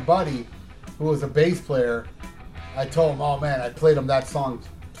remember my buddy, who was a bass player, I told him, oh man, I played him that song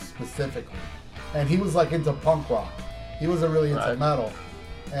specifically. And he was like into punk rock. He wasn't really into metal.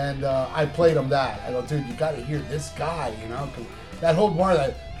 And I played him that. I go, dude, you got to hear this guy, because that whole part,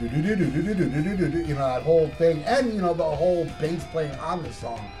 that that whole thing, and the whole bass playing on the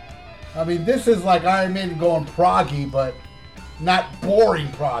song. I mean, this is like Iron Maiden going proggy, but not boring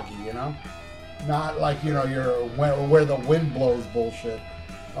proggy, not like your where the wind blows bullshit.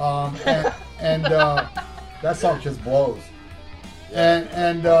 And that song just blows.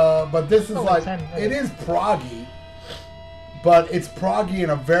 And but this is like, it is proggy, but it's proggy in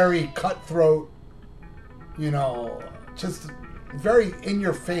a very cutthroat, just very in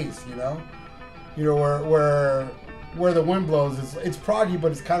your face, where the wind blows, it's proggy, but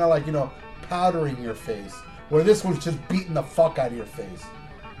it's kind of like, powdering your face, where this one's just beating the fuck out of your face.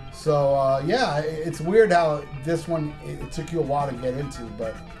 So yeah, it's weird how this one, it took you a while to get into,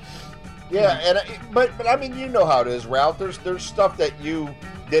 but yeah. But I mean, you know how it is, Ralph. There's stuff that you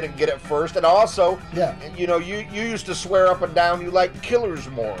didn't get at first, and also, you used to swear up and down you like Killers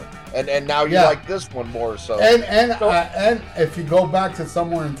more, and now you like this one more. So and if you go back to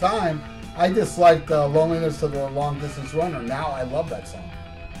Somewhere in Time, I disliked Loneliness of the Long Distance Runner. Now I love that song.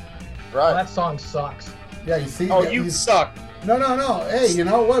 Right. Well, that song sucks. Yeah, you see. Oh, you suck. No. Hey, you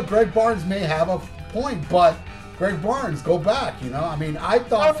know what? Greg Barnes may have a point, but Greg Barnes, go back. I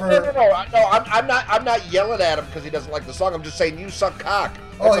thought No. I'm not yelling at him because he doesn't like the song. I'm just saying you suck cock.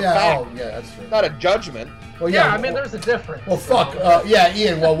 That's a fact. That's true. Not a judgment. Well, yeah, there's a difference. Well, fuck.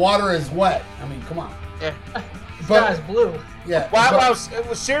 Ian. Well, water is wet. Come on. Yeah. Sky's blue. Yeah. Well,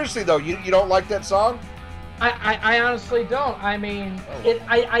 seriously though, you don't like that song? I honestly don't. I don't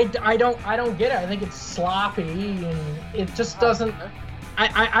get it. I think it's sloppy and it just doesn't.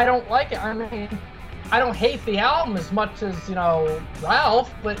 I don't like it. I don't hate the album as much as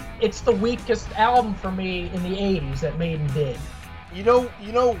Ralph, but it's the weakest album for me in the '80s that Maiden did.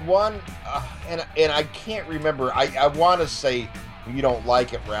 One, and I can't remember. I want to say you don't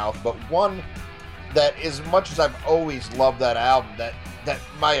like it, Ralph, but one that, as much as I've always loved that album, that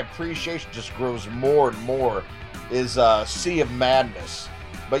my appreciation just grows more and more, is Sea of Madness.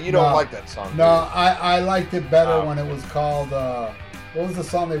 But you don't like that song. No, I liked it better when it was called, what was the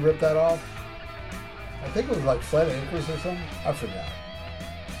song they ripped that off? I think it was like Fled Acres or something. I forgot.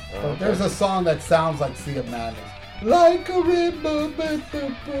 But there's a song that sounds like Sea of Madness. Like a river.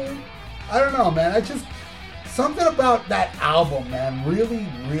 I don't know, man. Something about that album, man, really,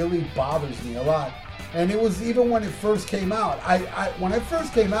 really bothers me a lot. And it was even when it first came out. When it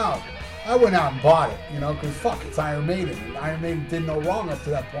first came out, I went out and bought it, because fuck, it's Iron Maiden. And Iron Maiden did no wrong up to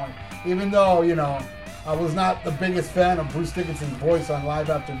that point. Even though, I was not the biggest fan of Bruce Dickinson's voice on Live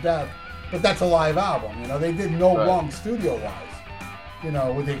After Death, but that's a live album. They did no wrong studio-wise,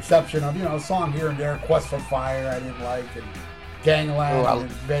 with the exception of, a song here and there, Quest for Fire I didn't like, and Gangland and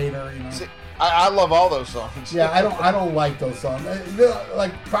Vader, I love all those songs. Yeah, I don't like those songs.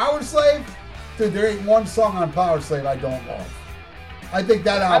 Like Power Slave, dude, there ain't one song on Power Slave I don't love. I think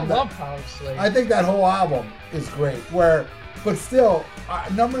that album. I love Power Slave. I think that whole album is great. But still,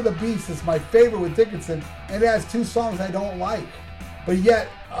 Number of the Beast is my favorite with Dickinson, and it has 2 songs I don't like. But yet,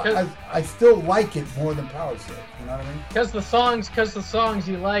 I still like it more than Power Slave. You know what I mean? Because the songs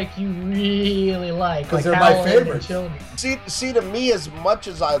you like, you really like. Because like they're my Howlin' and favorites. Children. See, to me, as much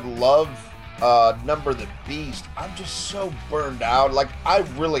as I love Number of the Beast, I'm just so burned out. Like, I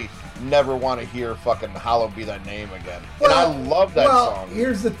really never want to hear fucking Hallowed Be Thy Name again. And I love that song.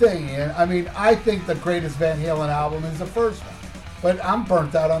 Here's the thing, Ian. I mean, I think the greatest Van Halen album is the first one. But I'm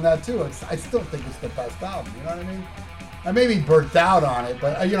burnt out on that, too. I still think it's the best album. You know what I mean? I may be burnt out on it,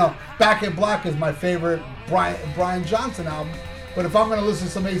 but, Back in Black is my favorite Brian Johnson album. But if I'm going to listen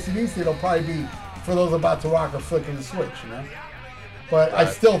to some AC/DC, it'll probably be For Those About to Rock or Flicking the Switch, But I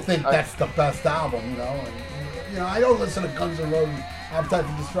still think that's the best album, And, I don't listen to Guns N' Roses, Appetite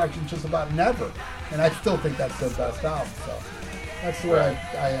for Destruction just about never. And I still think that's their best album. So that's the way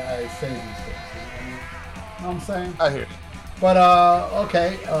I say these things. You know what I'm saying? I hear you. But,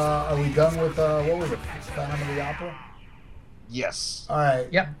 okay. Are we done with, what was it? Phantom of the Opera? Yes. All right.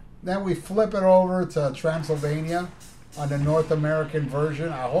 Yep. Then we flip it over to Transylvania on the North American version.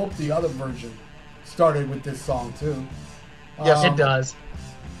 I hope the other version started with this song, too. Yes, It does.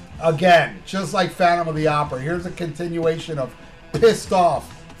 Again, just like Phantom of the Opera, here's a continuation of Pissed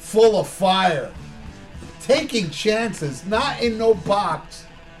Off, Full of Fire, taking chances, not in no box,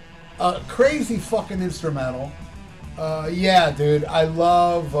 crazy fucking instrumental. Yeah, dude, I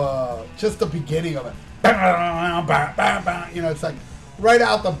love just the beginning of it. It's like right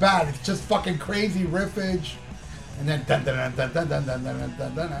out the bat, it's just fucking crazy riffage, and then dun, dun, dun, dun, dun, dun, dun,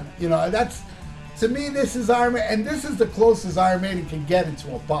 dun, dun, dun. That's, to me, this is Iron Maiden, and this is the closest Iron Maiden can get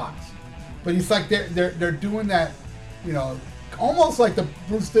into a box. But it's like they're doing that, almost like the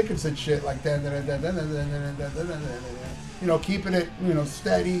Bruce Dickinson shit, like that, keeping it,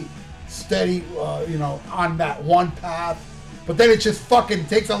 steady, on that one path. But then it just fucking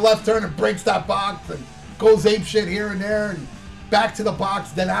takes a left turn and breaks that box and goes ape shit here and there and back to the box,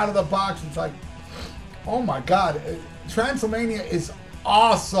 then out of the box. It's like, oh my God, Transylvania is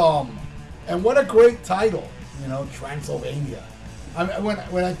awesome. And what a great title, Transylvania. I mean,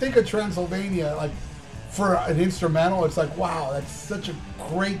 when I think of Transylvania, like for an instrumental, it's like, wow, that's such a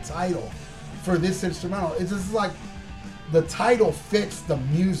great title for this instrumental. It's just like the title fits the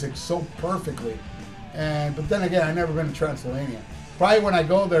music so perfectly. But then again, I've never been to Transylvania. Probably when I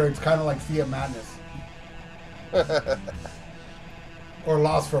go there, it's kind of like Sea of Madness. Or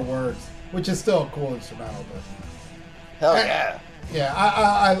Lost for Words, which is still a cool instrumental. But Hell yeah. Yeah,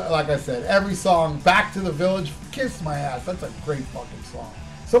 I like I said, every song, Back to the Village, Kiss My Ass, that's a great fucking song.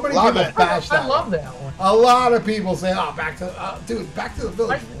 So many Love people it. bash that I love one. that one. A lot of people say, Back to the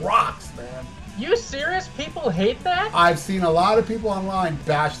Village rocks, man. You serious? People hate that? I've seen a lot of people online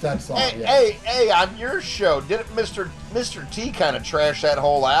bash that song. Hey, on your show, didn't Mr. T kind of trash that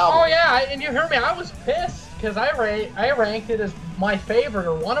whole album? Oh yeah, and you heard me. I was pissed because I ranked it as my favorite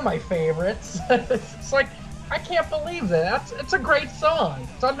or one of my favorites. It's like, I can't believe that. It's a great song.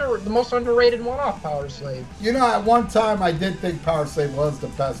 It's the most underrated one off Power Slave. At one time I did think Power Slave was the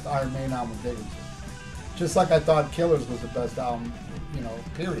best Iron Maiden album of Dickinson. Just like I thought Killers was the best album,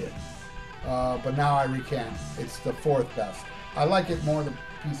 period. But now I recant. It's the 4th best. I like it more than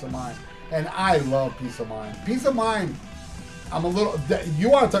Peace of Mind. And I love Peace of Mind. Peace of Mind, you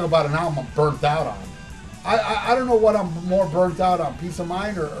want to talk about an album I'm burnt out on. I don't know what I'm more burnt out on, Peace of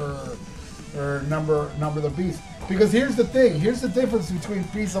Mind or Number of the Beast. Because here's the thing. Here's the difference between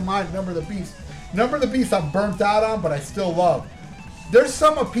Peace of Mind and Number of the Beast. Number of the Beast I'm burnt out on, but I still love. There's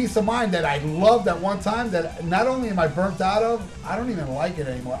some of Peace of Mind that I loved at one time that not only am I burnt out of, I don't even like it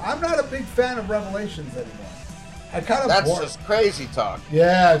anymore. I'm not a big fan of Revelations anymore. That's just crazy talk.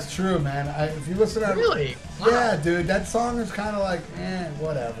 Yeah, it's true, man. If you listen to Really? Yeah, dude, that song is kind of like,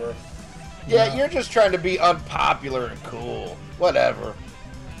 whatever. Yeah, you're just trying to be unpopular and cool. Whatever.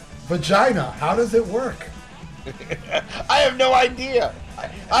 Vagina, how does it work? I have no idea.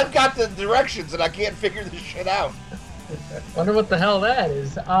 I've got the directions and I can't figure this shit out. Wonder what the hell that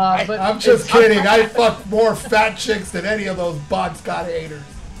is. But I'm just kidding. I fuck more fat chicks than any of those Bon Scott haters.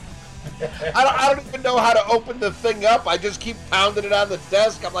 I don't even know how to open the thing up. I just keep pounding it on the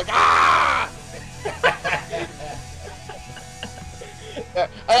desk. I'm like, ah!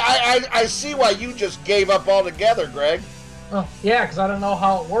 I see why you just gave up altogether, Greg. Oh, yeah, because I don't know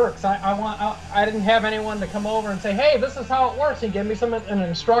how it works. I didn't have anyone to come over and say, hey, this is how it works, and give me an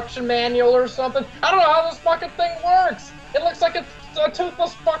instruction manual or something. I don't know how this fucking thing works. It looks like it's a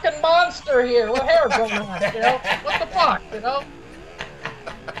toothless fucking monster here with hair going on, you know? What the fuck, you know?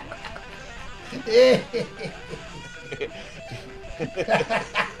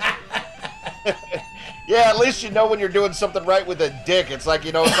 Yeah, at least you know when you're doing something right with a dick. It's like,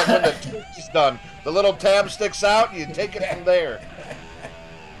 you know, it's like when the tooth is done. The little tab sticks out, and you take it from there.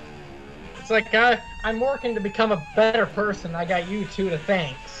 It's like I'm working to become a better person. I got you two to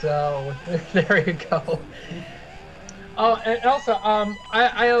thank. So there you go. Oh, and also, I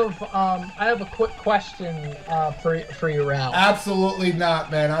have a quick question for you, Ralph. Absolutely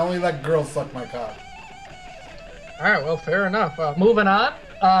not, man. I only let girls suck my cock. All right, well, fair enough. Moving on.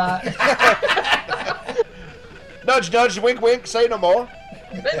 Nudge, nudge, wink, wink. Say no more.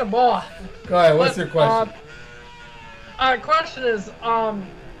 Say no more. Go ahead. What's your question? Question is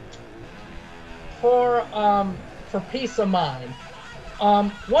for peace of mind.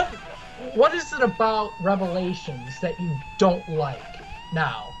 What is it about Revelations that you don't like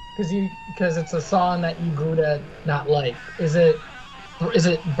now? Because it's a song that you grew to not like. Is it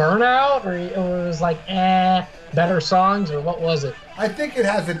Burnout or it was like better songs, or what was it? I think it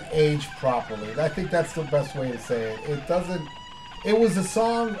hasn't aged properly. I think that's the best way to say it. It doesn't. It was a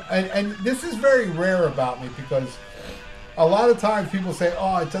song, and this is very rare about me because a lot of times people say,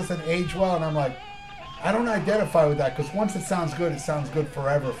 "Oh, it doesn't age well," and I'm like, I don't identify with that because once it sounds good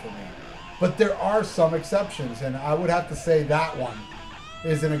forever for me. But there are some exceptions, and I would have to say that one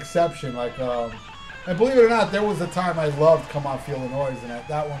is an exception. Like, and believe it or not, there was a time I loved "Come On Feel the Noise," and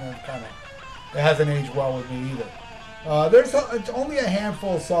that one it hasn't aged well with me either. It's only a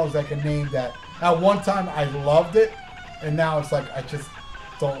handful of songs I can name that at one time I loved it, and now it's like I just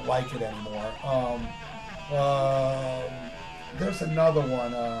don't like it anymore. There's another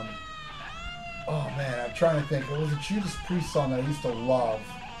one. Oh man, I'm trying to think. It was a Judas Priest song that I used to love,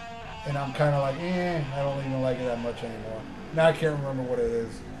 and I'm kind of like, I don't even like it that much anymore. Now I can't remember what it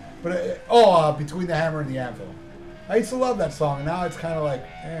is. But Between the Hammer and the Anvil. I used to love that song, and now it's kind of like,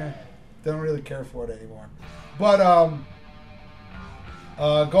 don't really care for it anymore. But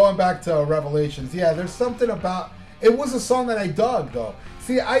going back to Revelations, yeah, there's something about it. Was a song that I dug though.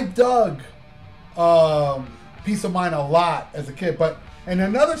 See, I dug Peace of Mind a lot as a kid, and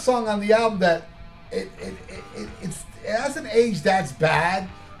another song on the album that it hasn't aged that bad,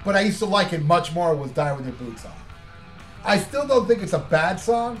 but I used to like it much more was Die With Your Boots On. I still don't think it's a bad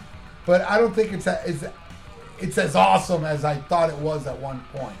song, but I don't think it's as awesome as I thought it was at one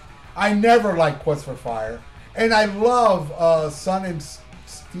point. I never liked Quest for Fire, and I love Sun and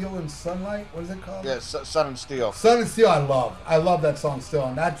Steel and Sunlight. What is it called? Yeah, Sun and Steel. Sun and Steel, I love that song still,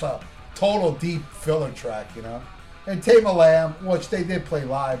 and that's a total deep filler track, you know. And Tame a Lamb, which they did play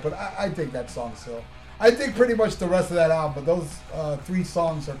live, but I think that song still. I think pretty much the rest of that album, but those 3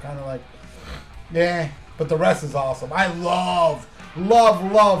 songs are kind of like, but the rest is awesome. I love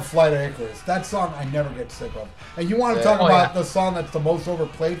Flight of Icarus. That song I never get sick of. And you want to talk about the song that's the most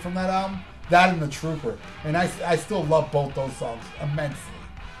overplayed from that album? That and The Trooper. And I still love both those songs immensely.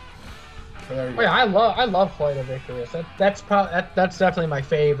 So there you go. Yeah, I love Flight of Icarus. That's definitely my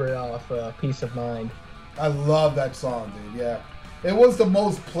favorite off Peace of Mind. I love that song, dude. Yeah, it was the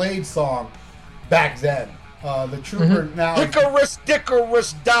most played song back then. The Trooper now. Hickoris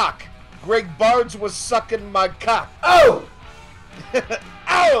Dickoris Doc. Greg Barnes was sucking my cock. Oh!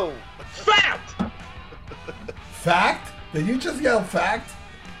 Ow! Fact! Fact? Did you just yell fact?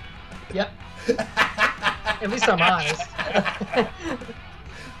 Yep. At least I'm honest.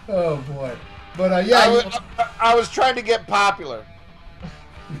 Oh boy. But yeah. I was trying to get popular.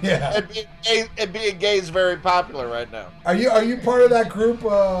 Yeah. And being gay is very popular right now. Are you part of that group,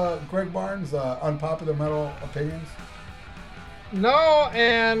 Greg Barnes, Unpopular Metal Opinions? No,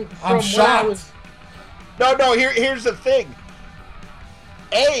 and from I'm shocked. No. Here's the thing.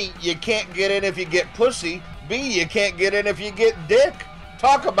 A, you can't get in if you get pussy. B, you can't get in if you get dick.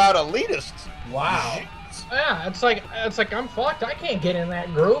 Talk about elitists. Wow. Yeah, it's like I'm fucked. I can't get in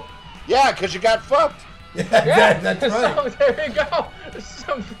that group. Yeah, because you got fucked. Yeah, that's right. So there you go.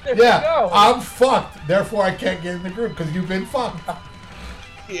 There you Yeah, go. I'm fucked. Therefore, I can't get in the group because you've been fucked.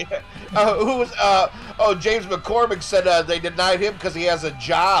 Yeah. Who was? James McCormick said they denied him because he has a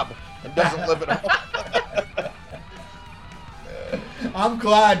job and doesn't live at home. I'm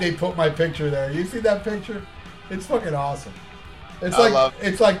glad they put my picture there. You see that picture? It's fucking awesome.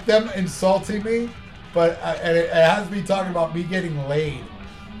 It's like them insulting me, but it has me talking about me getting laid.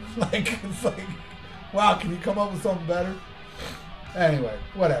 It's like, wow, can you come up with something better? Anyway,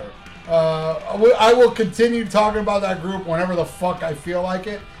 whatever. I will continue talking about that group whenever the fuck I feel like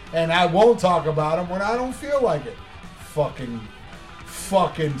it, and I won't talk about them when I don't feel like it. Fucking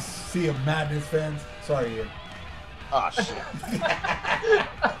Sea of Madness fans. Sorry, Ian. Oh, shit.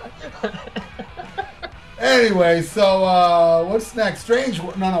 Anyway, so what's next? Strange.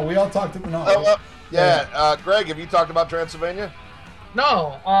 No, we all talked about. No. Greg, have you talked about Transylvania?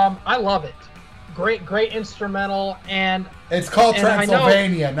 No, I love it. Great instrumental, and it's called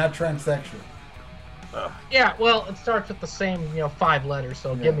Transylvania, not transsexual. Yeah, well, it starts with the same, 5 letters,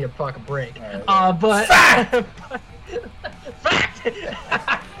 so give me a fucking break. Right. But fact.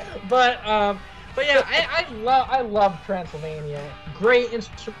 but yeah, I love Transylvania. Great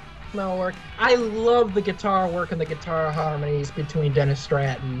instrumental work. I love the guitar work and the guitar harmonies between Dennis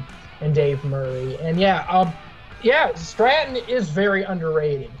Stratton and Dave Murray. And Stratton is very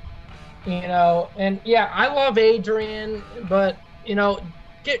underrated. And I love Adrian, but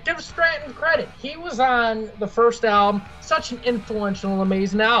give Stratton credit. He was on the first album, such an influential and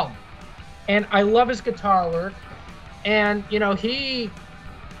amazing album. And I love his guitar work. And,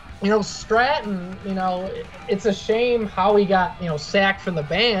 Stratton, it's a shame how he got, sacked from the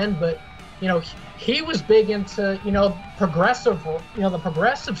band, but, he was big into, progressive, the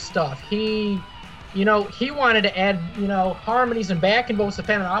progressive stuff. He wanted to add, harmonies and backing vocals to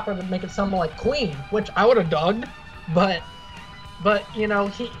Phantom Opera to make it sound like Queen, which I would have dug, but he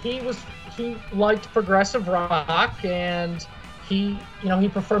liked progressive rock, and he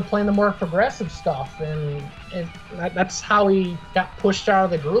preferred playing the more progressive stuff, and that's how he got pushed out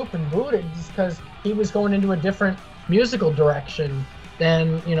of the group and booted, just because he was going into a different musical direction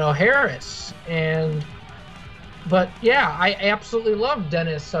than Harris. But yeah, I absolutely love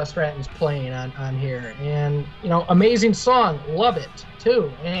Dennis Stratton's playing on here, and amazing song, love it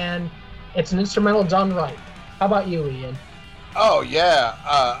too, and it's an instrumental done right. How about you, Ian? Oh yeah,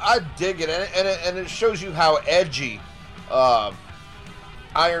 I dig it, and it shows you how edgy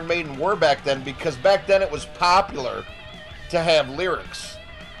Iron Maiden were back then, because back then it was popular to have lyrics,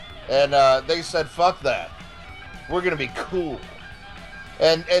 and they said, "Fuck that, we're gonna be cool."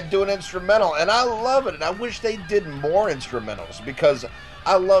 And do an instrumental, and I love it, and I wish they did more instrumentals, because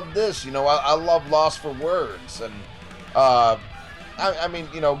I love this, I love Lost for Words, and I mean,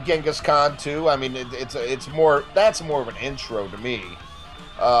 Genghis Khan too. I mean, it's more, that's more of an intro to me,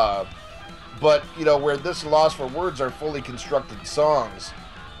 but where this Lost for Words are fully constructed songs,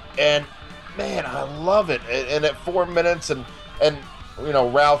 and man, I love it, and at 4 minutes, and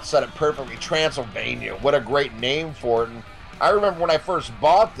Ralph said it perfectly, Transylvania, what a great name for it. And I remember when I first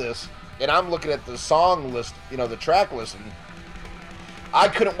bought this, and I'm looking at the song list, the track list, and I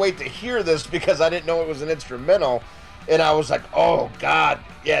couldn't wait to hear this because I didn't know it was an instrumental, and I was like, oh God,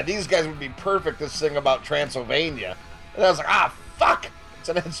 yeah, these guys would be perfect to sing about Transylvania. And I was like, fuck, it's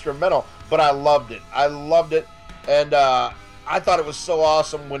an instrumental, but I loved it, and I thought it was so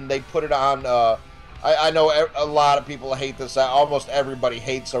awesome when they put it on. I know a lot of people hate this, almost everybody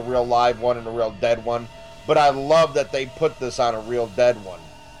hates a real live one and a real dead one. But I love that they put this on a real dead one,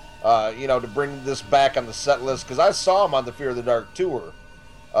 to bring this back on the set list, because I saw them on the Fear of the Dark tour.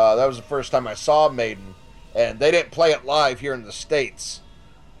 That was the first time I saw Maiden, and they didn't play it live here in the States.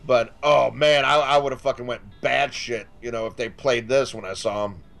 But, oh man, I would have fucking went batshit, if they played this when I saw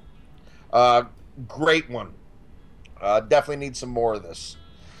them. Great one. Definitely need some more of this.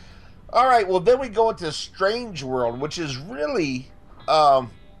 All right, well, then we go into Strange World, which is really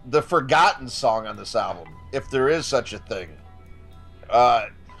the forgotten song on this album, if there is such a thing.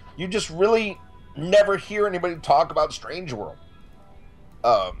 You just really never hear anybody talk about Strange World.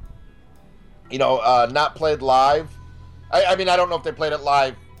 Not played live. I mean, I don't know if they played it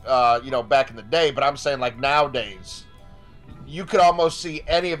live, back in the day, but I'm saying, like, nowadays, you could almost see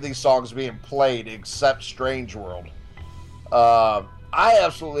any of these songs being played except Strange World. I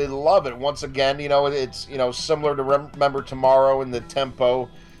absolutely love it. Once again, it's, similar to Remember Tomorrow in the tempo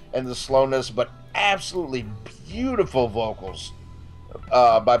and the slowness, but absolutely beautiful vocals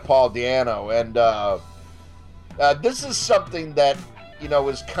by Paul Di'Anno. And this is something that,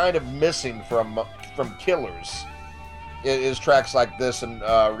 is kind of missing from Killers, is tracks like this and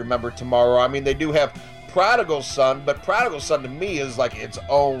Remember Tomorrow. I mean, they do have Prodigal Son, but Prodigal Son to me is like its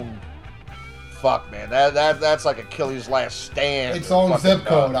own, fuck, man. That's like Achilles' Last Stand. Its own zip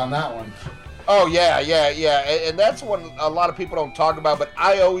code on that one. Oh, yeah. And that's one a lot of people don't talk about, but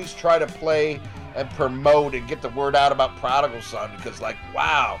I always try to play and promote and get the word out about Prodigal Son, because, like,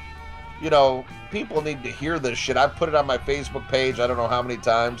 wow, people need to hear this shit. I've put it on my Facebook page, I don't know how many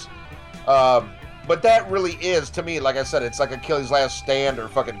times. But that really is, to me, like I said, it's like Achilles' Last Stand or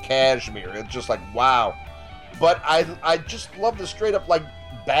fucking Kashmir. It's just like, wow. But I just love the straight-up, like,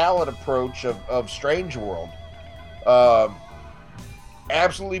 ballad approach of Strange World.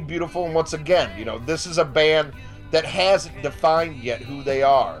 Absolutely beautiful, and once again, this is a band that hasn't defined yet who they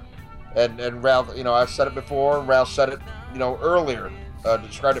are. And Ralph, I've said it before. Ralph said it, earlier,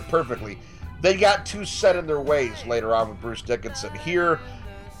 described it perfectly. They got too set in their ways later on with Bruce Dickinson. Here,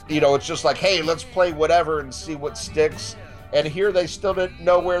 it's just like, hey, let's play whatever and see what sticks. And here they still didn't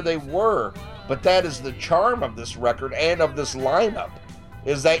know where they were. But that is the charm of this record and of this lineup,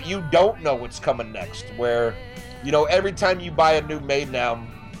 is that you don't know what's coming next. Where, every time you buy a new Maiden album,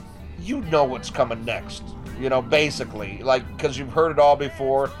 you know what's coming next. Basically, like, because you've heard it all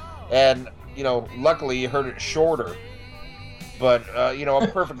before. And, luckily you heard it shorter. But, a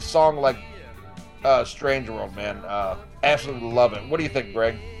perfect song like Strange World, man. Absolutely love it. What do you think,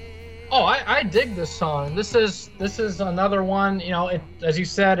 Greg? Oh, I dig this song. This is another one, as you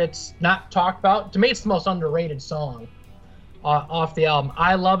said, it's not talked about. To me, it's the most underrated song off the album.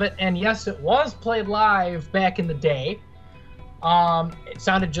 I love it. And yes, it was played live back in the day. It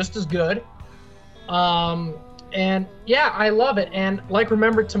sounded just as good. And yeah, I love it. And like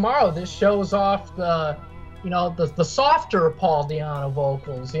Remember Tomorrow, this shows off the softer Paul Di'Anno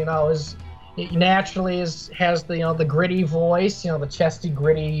vocals. He naturally has the gritty voice, the chesty,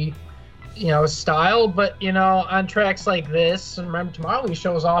 gritty, style. But on tracks like this and Remember Tomorrow, he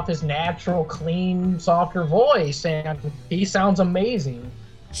shows off his natural, clean, softer voice, and he sounds amazing.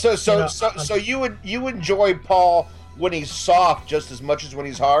 So you enjoy Paul when he's soft just as much as when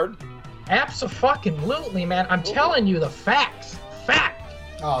he's hard? Absolutely, man. I'm telling you the facts. Fact.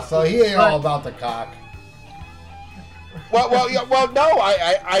 Oh, so he ain't all about the cock. Well, no.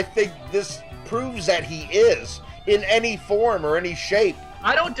 I think this proves that he is in any form or any shape.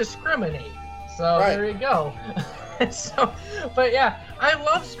 I don't discriminate, so right. There you go. But yeah, I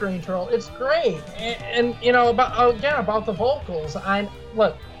love Strange World. It's great, and about the vocals.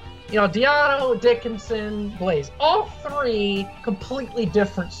 Di'Anno, Dickinson, Blaze, all three completely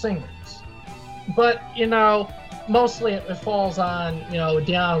different singers. But, mostly it falls on,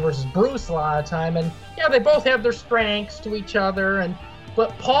 Di'Anno versus Bruce a lot of time. And, yeah, they both have their strengths to each other.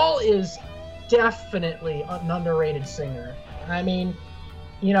 But Paul is definitely an underrated singer. I mean,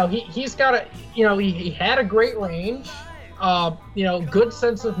 he's got he had a great range, good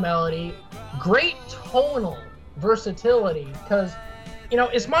sense of melody, great tonal versatility. Because,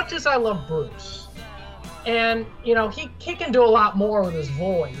 as much as I love Bruce, and, he can do a lot more with his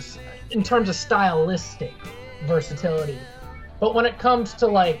voice in terms of stylistic versatility. But when it comes to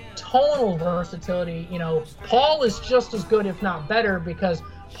like tonal versatility, Paul is just as good, if not better, because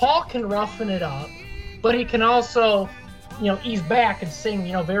Paul can roughen it up, but he can also, ease back and sing,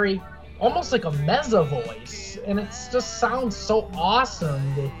 very almost like a mezza voice, and it just sounds so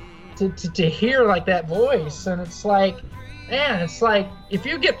awesome to hear like that voice. And it's like, man, if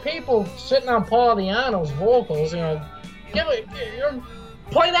you get people sitting on Paul Di'Anno's vocals,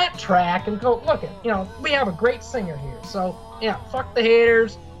 play that track and go, look we have a great singer here. So yeah, fuck the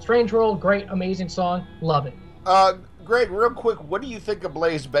haters. Strange World, great, amazing song, love it. Greg, real quick, what do you think of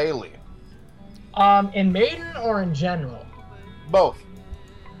Blaze Bayley? In Maiden or in general? Both.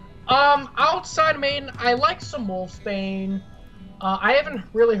 Outside of Maiden, I like some Wolfsbane. I haven't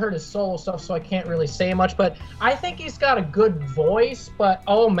really heard his solo stuff, so I can't really say much, but I think he's got a good voice. But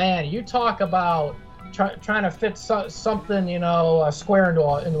oh man, you talk about trying to fit something, square into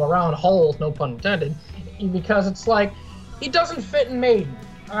a round hole, no pun intended, because it's like he doesn't fit in Maiden.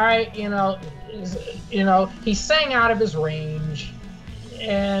 All right, he sang out of his range,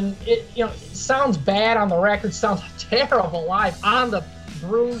 and it sounds bad on the record, sounds terrible live on the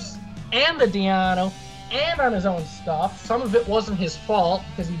Bruce and the Di'Anno and on his own stuff. Some of it wasn't his fault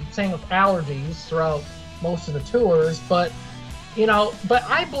because he sang with allergies throughout most of the tours, but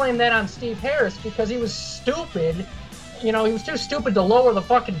I blame that on Steve Harris because he was stupid. He was too stupid to lower the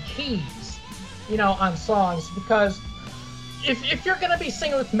fucking keys, on songs. Because if you're going to be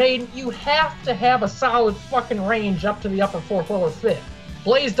singing with Maiden, you have to have a solid fucking range up to the upper fourth, lower fifth.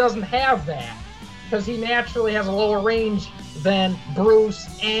 Blaze doesn't have that because he naturally has a lower range than Bruce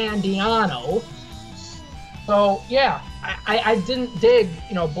and Di'Anno. So, yeah, I didn't dig,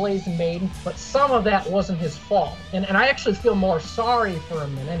 Blaze and Maiden, but some of that wasn't his fault. And I actually feel more sorry for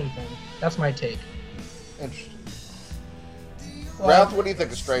him than anything. That's my take. Interesting. Ralph, what do you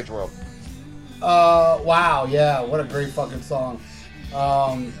think of Strange World? Wow, yeah, what a great fucking song.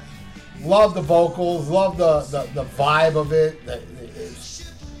 Love the vocals, love the vibe of it.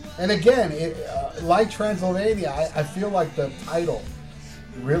 And again, like Transylvania, I feel like the title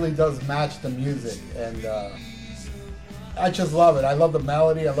really does match the music, and I just love it. I love the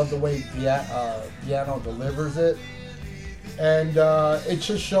melody. I love the way Di'Anno delivers it, and it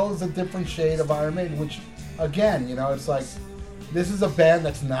just shows a different shade of Iron Maiden. Which, again, it's like this is a band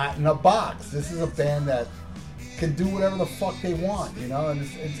that's not in a box. This is a band that can do whatever the fuck they want, you know, and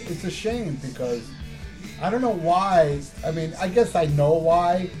it's a shame because I don't know why. I mean, I guess I know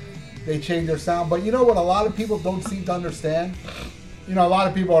why they changed their sound, but you know what? A lot of people don't seem to understand. You know, a lot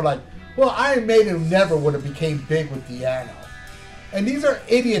of people are like, "Well, Iron Maiden never would have became big with Di'Anno," and these are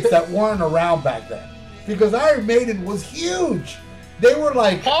idiots that weren't around back then because Iron Maiden was huge. They were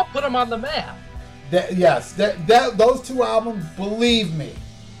like Paul put them on the map. Those two albums, believe me,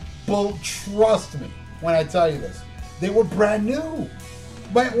 trust me when I tell you this, they were brand new.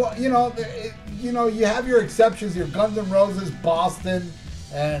 But well, you know, you have your exceptions, your Guns N' Roses, Boston,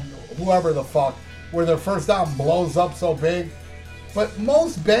 and whoever the fuck, where their first album blows up so big. But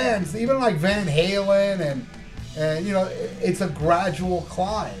most bands, even like Van Halen, and you know, it's a gradual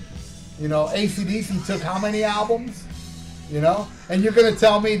climb. You know, AC/DC took how many albums? You know, and you're gonna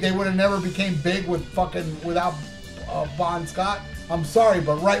tell me they would have never became big without Bon Scott? I'm sorry,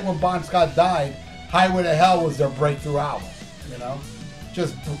 but right when Bon Scott died, Highway to Hell was their breakthrough album. You know,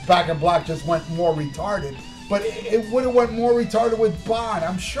 just Back in Black just went more retarded, but it would have went more retarded with Bon.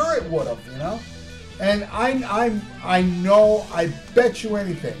 I'm sure it would have. You know, and I know, I bet you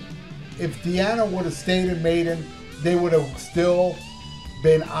anything, if Di'Anno would have stayed in Maiden, they would have still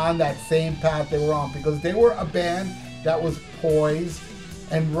been on that same path they were on because they were a band that was poised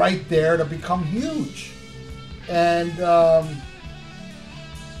and right there to become huge. And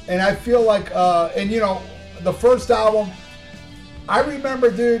I feel like, and you know, the first album, I remember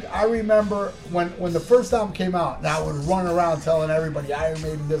when the first album came out, and I would run around telling everybody Iron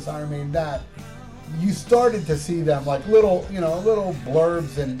Maiden this, Iron Maiden that. You started to see them like little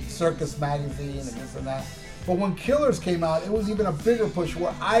blurbs in Circus Magazine and this and that. But when Killers came out, it was even a bigger push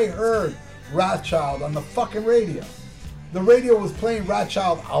where I heard Wrathchild on the fucking radio. The radio was playing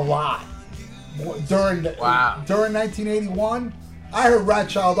Wrathchild a lot. During 1981, I heard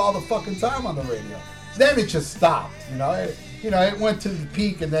Wrathchild all the fucking time on the radio. Then it just stopped, you know. It went to the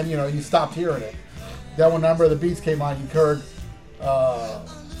peak, and then, you know, you stopped hearing it. Then when Number of the Beast came on, you heard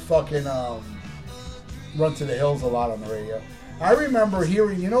Run to the Hills a lot on the radio. I remember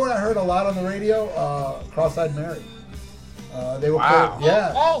hearing, you know what I heard a lot on the radio? Cross-Eyed Mary. They were playing,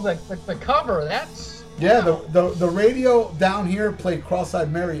 yeah. Oh, the cover, that's... Yeah, the radio down here played Cross-Eyed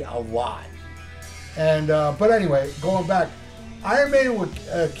Mary a lot. And, but anyway, going back, Iron Maiden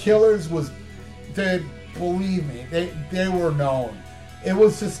with Killers believe me, they were known. It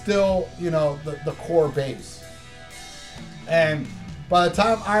was just still, you know, the core base. And by the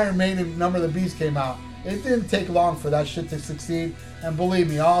time Iron Maiden Number of the Beast came out, it didn't take long for that shit to succeed. And believe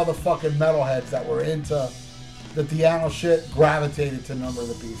me, all the fucking metalheads that were into the Di'Anno shit gravitated to Number of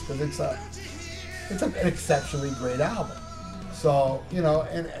the Beast because it's an exceptionally great album. So, you know,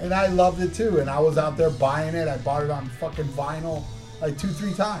 and I loved it too. And I was out there buying it. I bought it on fucking vinyl like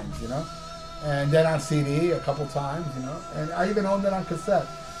 2-3 times, you know. And then on CD a couple times, you know. And I even owned it on cassette.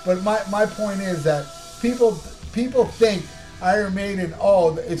 But my point is that people think Iron Maiden,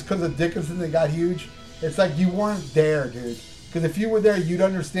 oh, it's because of Dickinson they got huge. It's like you weren't there, dude. Because if you were there, you'd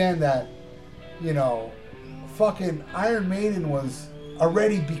understand that, you know, fucking Iron Maiden was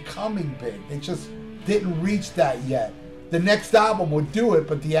already becoming big. They just didn't reach that yet. The next album would do it,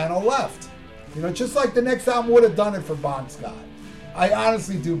 but Di'Anno left. You know, just like the next album would have done it for Bon Scott. I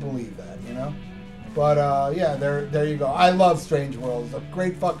honestly do believe that, you know. But yeah, there you go. I love Strange World. It's a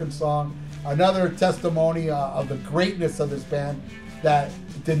great fucking song. Another testimony of the greatness of this band that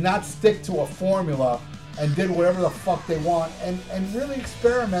did not stick to a formula and did whatever the fuck they want and really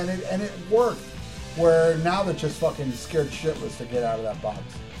experimented, and it worked. Where now they're just fucking scared shitless to get out of that box.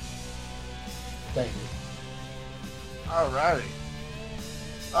 Thank you. Alrighty.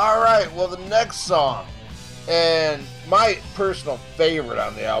 Alright, well, the next song, and my personal favorite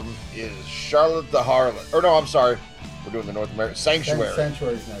on the album, is Charlotte the Harlot. Or no, I'm sorry. We're doing the North American. Sanctuary.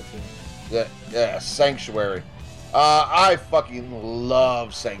 Sanctuary's next one. Yeah, Sanctuary. I fucking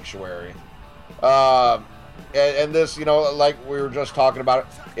love Sanctuary. And this, you know, like we were just talking about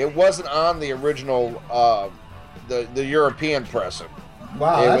it wasn't on the original, the European pressing.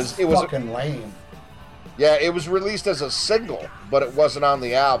 Wow, it was fucking lame. Yeah, it was released as a single, but it wasn't on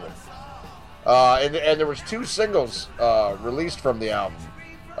the album. And there was 2 singles released from the album.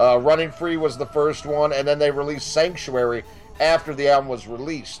 Running Free was the first one, and then they released Sanctuary after the album was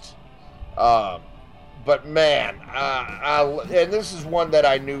released. But man, and this is one that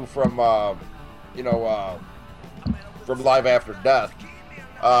I knew from, from Live After Death.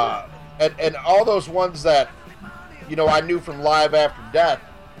 And all those ones that, you know, I knew from Live After Death,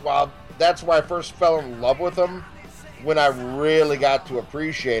 well, that's why I first fell in love with them. When I really got to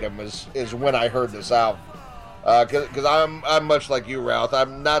appreciate them is when I heard this album. Because I'm much like you, Ralph.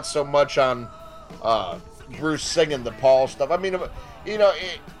 I'm not so much on Bruce singing the Paul stuff. I mean, you know,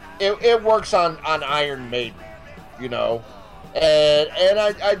 it works on Iron Maiden, you know, and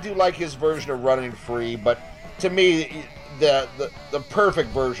I do like his version of Running Free, but to me, the perfect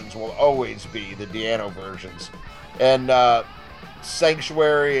versions will always be the Di'Anno versions, and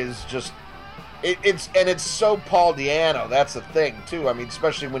Sanctuary is just it's so Paul Di'Anno. That's the thing too. I mean,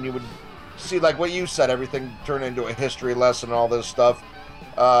 especially when you would see, like what you said, everything turned into a history lesson and all this stuff.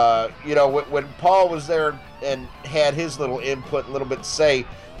 You know, when Paul was there and had his little input, a little bit to say,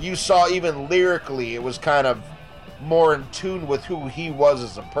 you saw even lyrically it was kind of more in tune with who he was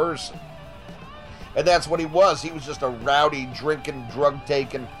as a person. And that's what he was. He was just a rowdy, drinking,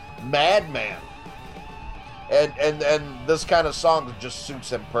 drug-taking madman. And this kind of song just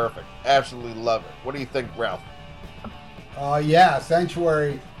suits him perfect. Absolutely love it. What do you think, Ralph? Yeah,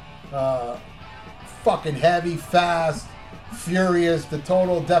 Sanctuary, fucking heavy, fast, furious, the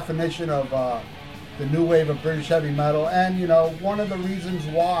total definition of the new wave of British heavy metal. And, you know, one of the reasons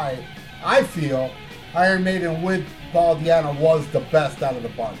why I feel Iron Maiden with Paul Di'Anno was the best out of the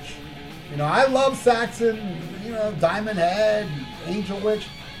bunch. You know, I love Saxon, you know, Diamond Head, Angel Witch.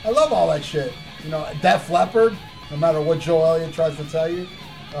 I love all that shit. You know, Def Leppard, no matter what Joe Elliott tries to tell you.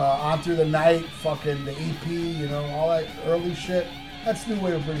 On Through the Night, fucking the EP, you know, all that early shit. That's new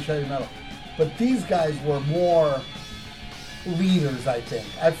wave of British heavy metal. But these guys were more leaders, I think.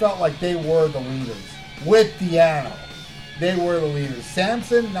 I felt like they were the leaders. With Di'Anno, they were the leaders.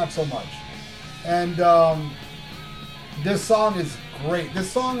 Samson, not so much. And this song is great.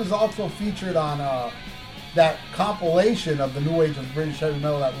 This song is also featured on that compilation of the New Age of British Heavy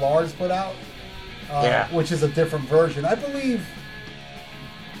Metal that Lars put out, which is a different version. I believe,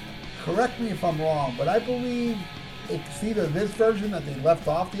 correct me if I'm wrong, but I believe it's either this version that they left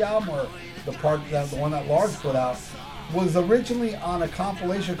off the album or the one that Lars put out was originally on a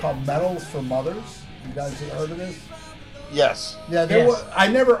compilation called Medals for Mothers. You guys heard of this? Yes. Yeah, I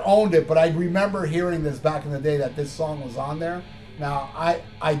never owned it, but I remember hearing this back in the day that this song was on there. Now,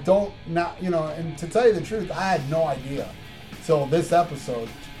 I don't, not, you know, and to tell you the truth, I had no idea till this episode,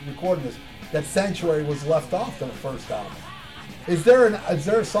 recording this, that Sanctuary was left off the first album. Is there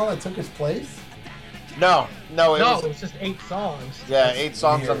a song that took its place? No, it was just 8 songs. Yeah, that's 8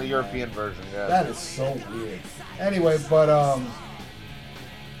 songs weird, on the European version, yeah. That is so weird. Anyway, but,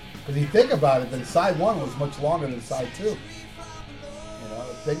 if you think about it, then side 1 was much longer than side 2. You know,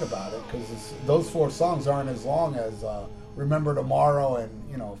 think about it, because those 4 songs aren't as long as Remember Tomorrow and,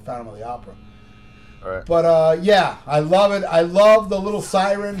 you know, Phantom of the Opera. All right. But, yeah, I love it. I love the little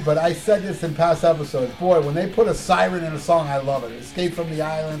siren, but I said this in past episodes. Boy, when they put a siren in a song, I love it. Escape from the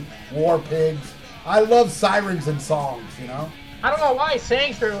Island, War Pigs. I love sirens in songs, you know? I don't know why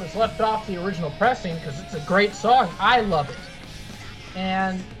Sanctuary was left off the original pressing, because it's a great song. I love it.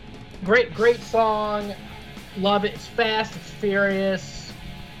 And great song. Love it. It's fast. It's furious.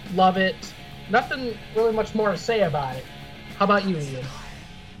 Love it. Nothing really much more to say about it. How about you, Ian?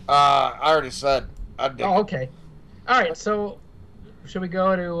 I already said. I dig it. Okay. All right, so should we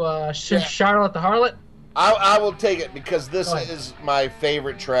go to Charlotte the Harlot? I will take it because this is my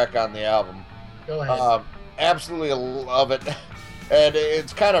favorite track on the album. Go ahead. Absolutely love it. And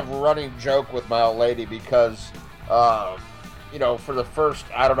it's kind of a running joke with my old lady because, you know, for the first,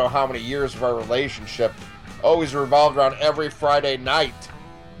 I don't know how many years of our relationship, always revolved around every Friday night.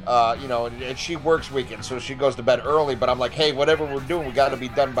 You know, and she works weekends, so she goes to bed early, but I'm like, hey, whatever we're doing, we got to be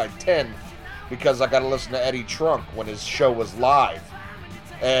done by 10 because I got to listen to Eddie Trunk when his show was live.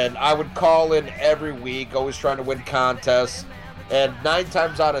 And I would call in every week, always trying to win contests. And 9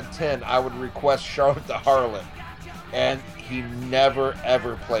 times out of 10, I would request Charlotte the Harlot. And he never,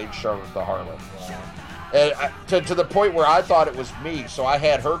 ever played Charlotte the Harlot. And to the point where I thought it was me, so I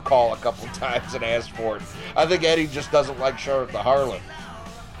had her call a couple times and ask for it. I think Eddie just doesn't like Charlotte the Harlot.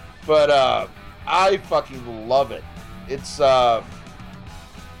 But I fucking love it. It's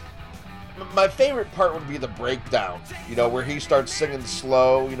my favorite part would be the breakdown, you know, where he starts singing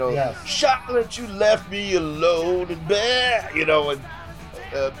slow, you know, yes. Charlotte, you left me alone and bad, you know, and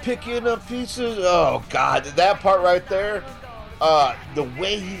picking up pieces. Oh God, that part right there, the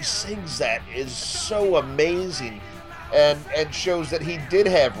way he sings that is so amazing, and shows that he did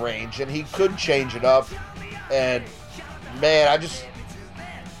have range and he could change it up. And man, I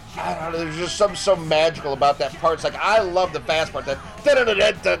don't know, there's just something so magical about that part. It's like, I love the fast part, that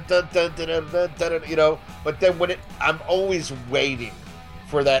you know, but then when I'm always waiting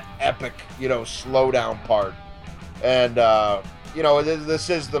for that epic, you know, slow down part. And you know, this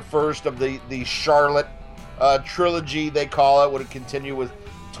is the first of the Charlotte trilogy, they call it, would continue with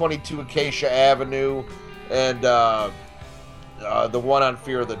 22 Acacia Avenue and the one on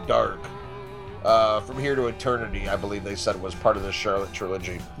Fear of the Dark. From Here to Eternity, I believe they said was part of the Charlotte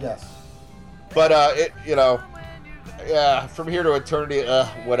trilogy. Yes. But From Here to Eternity,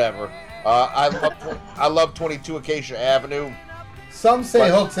 whatever. I love 22 Acacia Avenue. Some say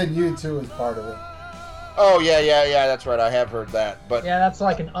Hooks and You Too is part of it. Oh yeah, that's right. I have heard that. But yeah, that's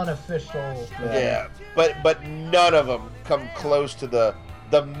like an unofficial. Yeah, but none of them come close to the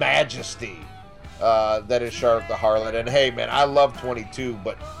majesty that is Charlotte the Harlot. And hey, man, I love 22,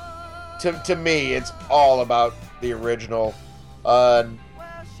 but to me, it's all about the original.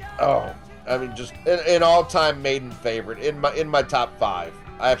 Just an all-time Maiden favorite in my top 5.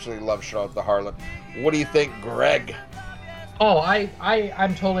 I absolutely love Charlotte the Harlot. What do you think, Greg? Oh,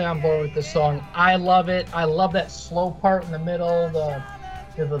 I'm totally on board with this song. I love it. I love that slow part in the middle.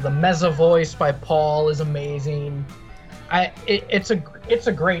 The mezzo voice by Paul is amazing. It's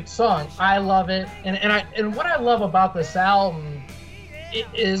a great song. I love it. And what I love about this album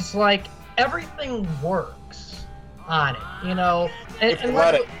is like everything works on it, you know. If you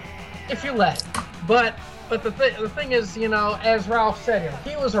let it. If you let it. But the thing is, you know, as Ralph said, you know,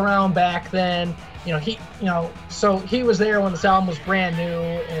 he was around back then. So he was there when this album was brand new,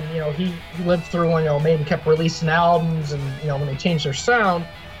 and you know he lived through when Maiden kept releasing albums, and when they changed their sound.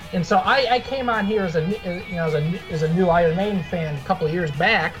 And so I came on here as a new Iron Maiden fan a couple of years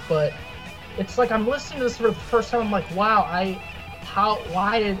back, but it's like I'm listening to this for the first time. I'm like, wow,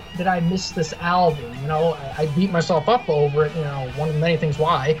 why did I miss this album? I beat myself up over it. One of the many things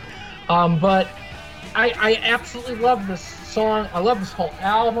why, but I absolutely love this song. I love this whole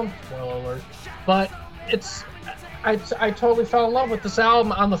album. Spoiler alert. But I totally fell in love with this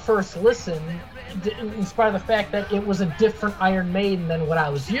album on the first listen, in spite of the fact that it was a different Iron Maiden than what I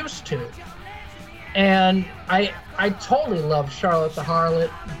was used to. And I totally love Charlotte the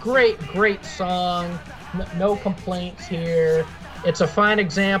Harlot. Great song. No complaints here. It's a fine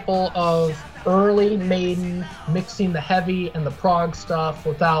example of early Maiden mixing the heavy and the prog stuff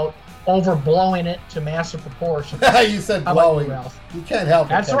without overblowing it to massive proportions. You said blowing. You can't help it.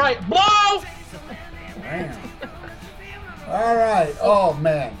 That's right. Blow! Man. All right. Oh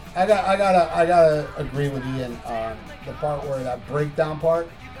man, I gotta agree with Ian on the part where that breakdown part.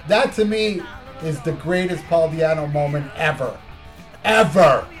 That to me is the greatest Paul Di'Anno moment ever.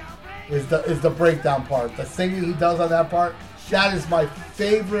 Is the breakdown part. The singing he does on that part. That is my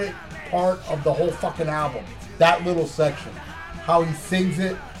favorite part of the whole fucking album. That little section, how he sings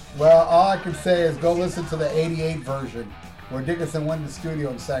it. Well, all I can say is go listen to the '88 version where Dickinson went in the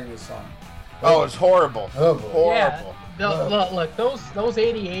studio and sang this song. Oh, it's horrible. Oh, boy. Horrible. Yeah, look, those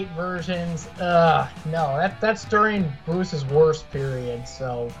 '88 versions. No, that's during Bruce's worst period,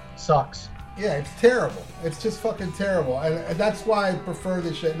 so sucks. Yeah, it's terrible. It's just fucking terrible, and that's why I prefer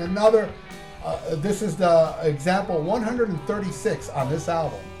this shit. And another, this is the example 136 on this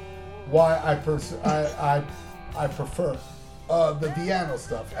album. Why I prefer the Di'Anno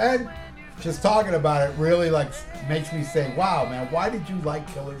stuff, and just talking about it really makes me say, wow, man, why did you like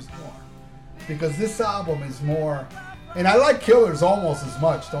Killers more? Because this album is more, and I like Killers almost as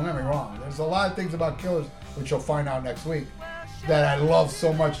much, don't get me wrong. There's a lot of things about Killers, which you'll find out next week, that I love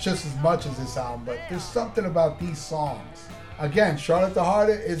so much, just as much as this album, but there's something about these songs. Again, Charlotte the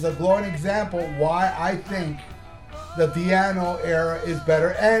Harlot is a glowing example why I think the Di'Anno era is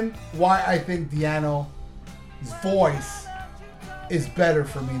better, and why I think Di'Anno's voice is better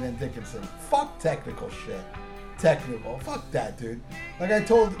for me than Dickinson. Fuck technical shit. Technical. Fuck that, dude. Like I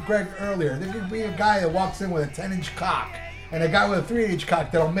told Greg earlier, there could be a guy that walks in with a 10-inch cock and a guy with a 3-inch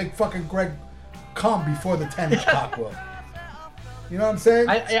cock that'll make fucking Greg come before the 10-inch cock will. You know what I'm saying?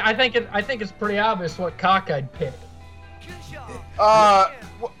 I think it's pretty obvious what cock I'd pick. Well,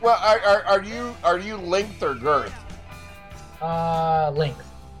 are you length or girth?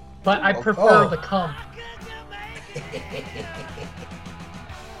 Length. But I prefer the cum.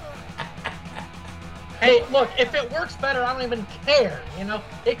 Hey, look, if it works better, I don't even care.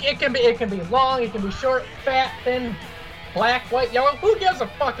 It can be long, it can be short, fat, thin, black, white, yellow. Who gives a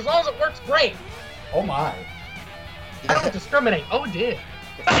fuck? As long as it works, great. Oh my. I don't discriminate. Oh dear.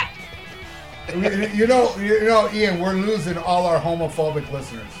 You know, Ian, we're losing all our homophobic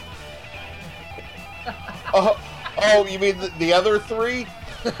listeners. Oh, you mean the other 3?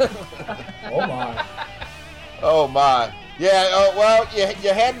 Oh my. Oh my. Yeah, well, you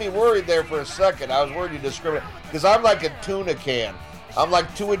had me worried there for a second. I was worried you discriminate. Because I'm like a tuna can. I'm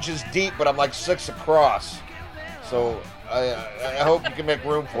like 2 inches deep, but I'm like 6 across. So I hope you can make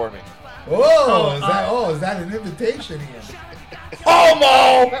room for me. Is that an invitation, Ian?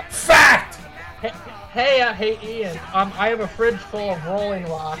 Homo! Fact! Hey, Ian. I have a fridge full of Rolling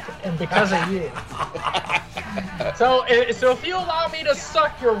Rock, and because of you. So if you allow me to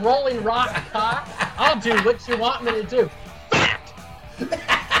suck your Rolling Rock cock, I'll do what you want me to do. Fact.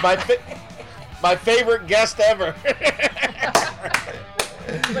 My favorite guest ever.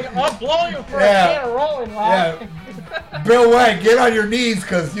 Like, I'll blow you for a can of Rolling Rock. Yeah. Bill White, get on your knees,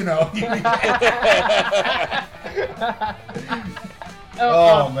 because, you know.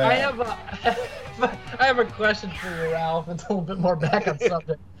 Oh, man. I have a question for you, Ralph. It's a little bit more back on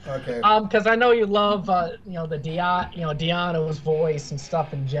subject. Okay. Because I know you love, the Di'Anno's voice and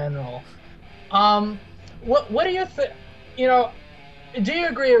stuff in general. What do you think? Do you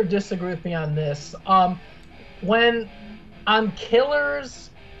agree or disagree with me on this? When on Killers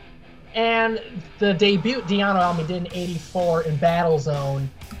and the debut Di'Anno album he did in '84 in Battlezone,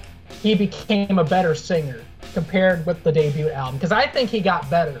 he became a better singer compared with the debut album. Because I think he got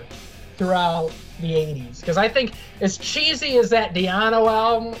better throughout the 80s. Because I think as cheesy as that Di'Anno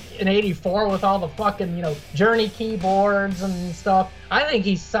album in '84 with all the fucking, Journey keyboards and stuff, I think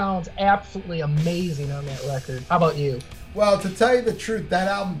he sounds absolutely amazing on that record. How about you? Well, to tell you the truth, that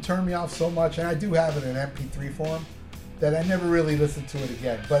album turned me off so much, and I do have it in MP3 form, that I never really listened to it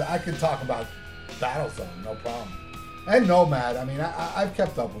again. But I can talk about Battlezone, no problem. And Nomad, I mean, I've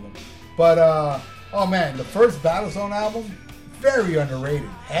kept up with them. But, oh man, the first Battlezone album, very underrated.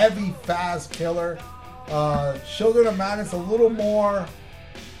 Heavy, fast, killer. Children of Madness, a little more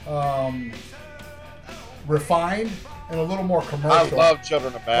refined and a little more commercial. I love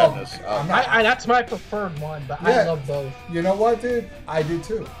Children of Madness. That's my preferred one, but I love both. You know what, dude? I do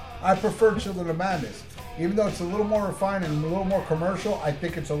too. I prefer Children of Madness. Even though it's a little more refined and a little more commercial, I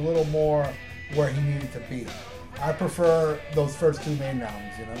think it's a little more where he needed to be. I prefer those first two main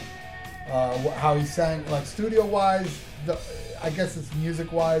albums, how he sang, like studio-wise, I guess it's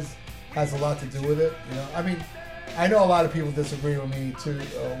music-wise, has a lot to do with it, I mean, I know a lot of people disagree with me too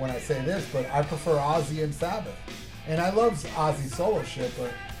when I say this, but I prefer Ozzy and Sabbath. And I love Ozzy's solo shit,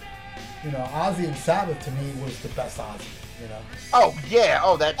 but, Ozzy and Sabbath to me was the best Ozzy, Oh, yeah.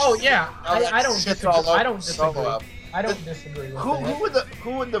 Oh, that's... Oh, yeah. I don't disagree. I don't disagree. Solo. I don't disagree with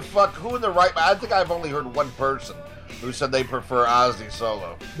Who in the right... I think I've only heard one person who said they prefer Ozzy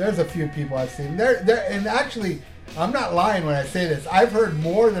solo. There's a few people I've seen. And actually, I'm not lying when I say this. I've heard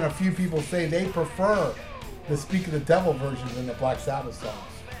more than a few people say they prefer the Speak of the Devil versions than the Black Sabbath songs.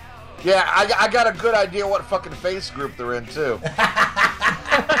 Yeah, I got a good idea what fucking face group they're in, too.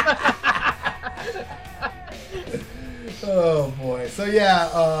 Oh, boy. So,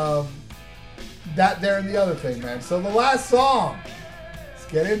 yeah, that there and the other thing, man. So, the last song. Let's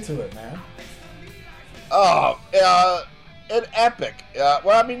get into it, man. Oh, an epic.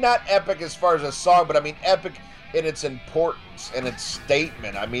 Well, I mean, not epic as far as a song, but I mean epic in its importance and its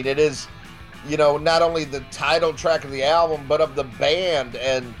statement. I mean, it is, not only the title track of the album, but of the band,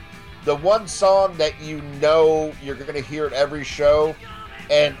 and the one song that you're going to hear at every show,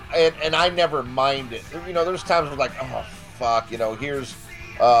 and I never mind it. There's times where like, oh, fuck, here's,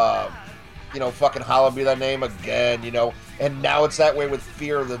 fucking Hallowed Be Thy Name again, and now it's that way with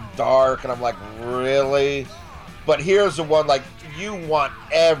Fear of the Dark, and I'm like, really? But here's the one, like, you want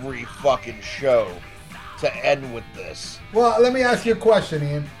every fucking show to end with this. Well, let me ask you a question,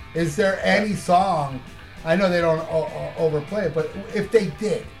 Ian. Is there any song, I know they don't overplay it, but if they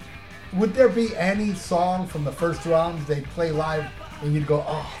did, would there be any song from the first two albums they play live and you'd go,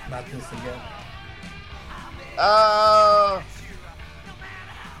 oh, not this again?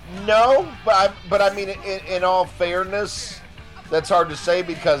 No, but I mean, in all fairness, that's hard to say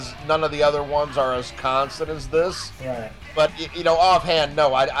because none of the other ones are as constant as this. Right. But offhand,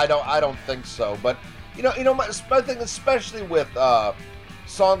 no, I don't think so. But my thing, especially with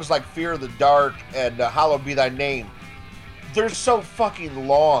songs like Fear of the Dark and Hallowed Be Thy Name, they're so fucking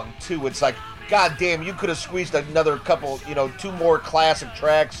long too. It's like, god damn, you could have squeezed another couple, two more classic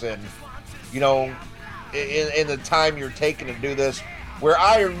tracks in the time you're taking to do this. Where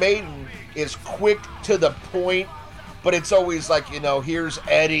Iron Maiden is quick to the point, but it's always like, here's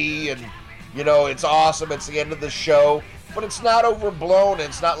Eddie, and, it's awesome, it's the end of the show, but it's not overblown,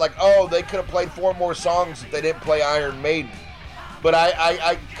 it's not like, oh, they could have played 4 more songs if they didn't play Iron Maiden. But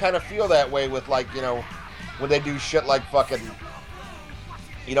I kind of feel that way with, like, when they do shit like fucking,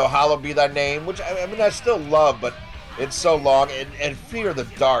 Hallowed Be Thy Name, which, I mean, I still love, but it's so long, and Fear of the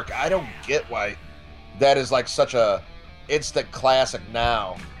Dark, I don't get why that is, like, such a instant classic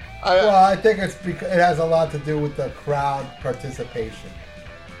now. I think it's because it has a lot to do with the crowd participation.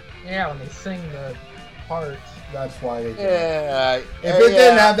 Yeah, when they sing the parts. That's why they do it. If it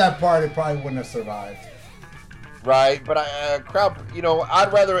didn't have that part, it probably wouldn't have survived. right? But crowd,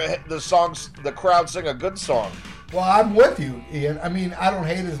 I'd rather the crowd sing a good song. Well, I'm with you, Ian. I mean, I don't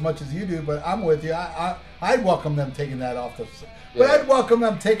hate it as much as you do, but I'm with you. I'd welcome them taking that off but Yeah. I'd welcome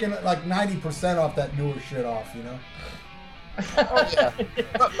them taking like 90% off that newer shit off, Oh,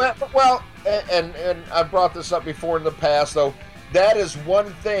 yeah. Well, and I brought this up before in the past, though. That is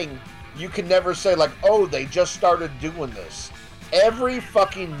one thing you can never say, like, oh, they just started doing this. Every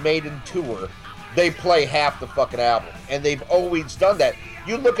fucking Maiden tour, they play half the fucking album, and they've always done that.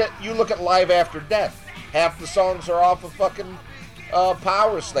 You look at Live After Death. Half the songs are off of fucking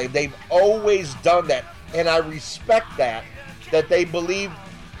Power Slave. They've always done that, and I respect that they believe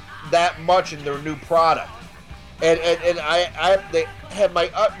that much in their new product. And they have my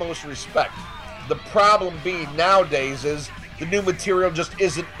utmost respect. The problem being nowadays is the new material just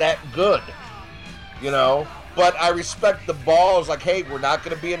isn't that good, But I respect the balls. Like, hey, we're not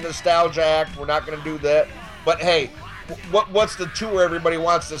going to be a nostalgia act. We're not going to do that. But hey, what's the tour everybody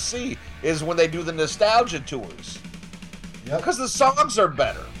wants to see is when they do the nostalgia tours. Yep. Because the songs are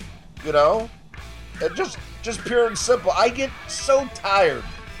better, And just pure and simple. I get so tired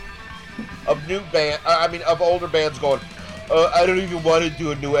of of older bands going, I don't even want to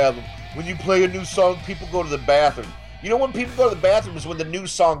do a new album. When you play a new song, people go to the bathroom. When people go to the bathroom is when the new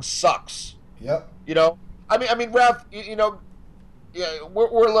song sucks. Yep. I mean, Ralph,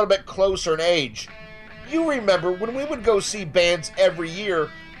 we're a little bit closer in age. You remember when we would go see bands every year,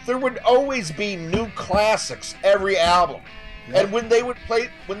 there would always be new classics every album. Yep. And when they would play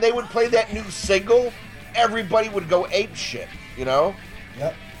that new single, everybody would go ape shit, Yep.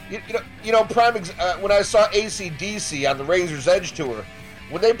 When I saw AC/DC on the Razor's Edge tour,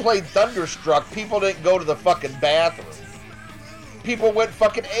 when they played Thunderstruck, people didn't go to the fucking bathroom. People went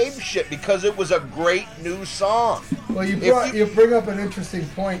fucking ape shit because it was a great new song. Well, you bring up an interesting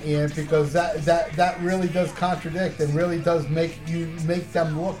point, Ian, because that really does contradict and really does make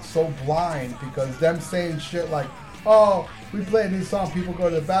them look so blind, because them saying shit like, oh, we play a new song, people go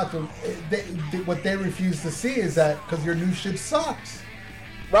to the bathroom. What they refuse to see is that because your new shit sucks.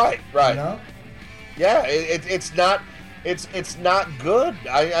 Right. Yeah, it's not good.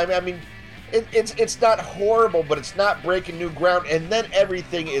 I mean, it's not horrible, but it's not breaking new ground. And then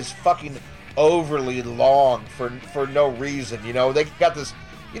everything is fucking overly long for no reason. They got this,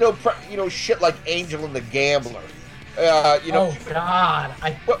 shit like Angel and the Gambler. Oh God!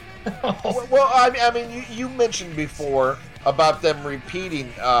 Well, I mean, you mentioned before about them repeating,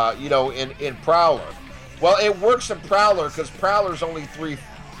 in Prowler. Well, it works in Prowler because Prowler's only 3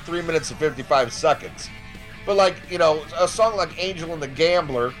 minutes and 55 seconds. But a song like Angel and the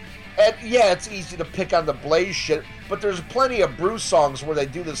Gambler, and yeah, it's easy to pick on the Blaze shit, but there's plenty of Bruce songs where they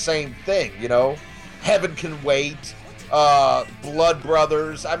do the same thing, Heaven Can Wait, Blood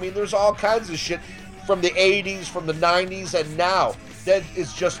Brothers. I mean, there's all kinds of shit from the 80s, from the 90s, and now that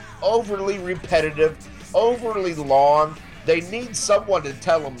is just overly repetitive, overly long. They need someone to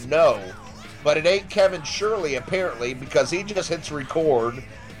tell them no, but it ain't Kevin Shirley, apparently, because he just hits record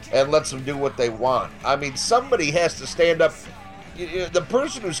and lets them do what they want. I mean, somebody has to stand up. The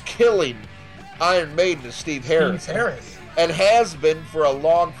person who's killing Iron Maiden is Steve Harris. And has been for a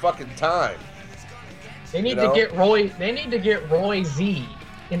long fucking time. They need to get Roy. They need to get Roy Z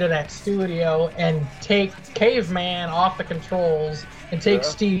into that studio and take Caveman off the controls and take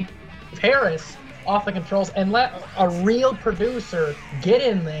Steve Harris off the controls and let a real producer get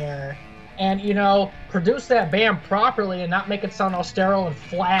in there and produce that band properly and not make it sound all sterile and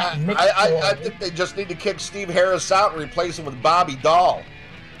flat. I think they just need to kick Steve Harris out and replace him with Bobby Dahl,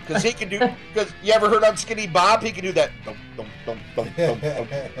 because he can do. Because you ever heard on Skinny Bob? He can do that.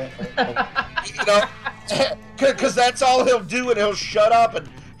 Because that's all he'll do, and he'll shut up and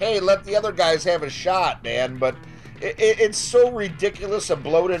hey, let the other guys have a shot, man. But it's so ridiculous and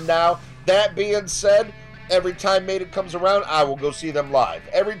bloated now. That being said, every time Maiden comes around, I will go see them live.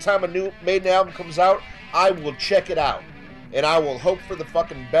 Every time a new Maiden album comes out, I will check it out. And I will hope for the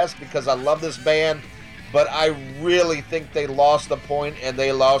fucking best because I love this band. But I really think they lost the point, and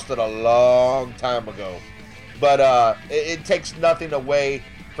they lost it a long time ago. But it takes nothing away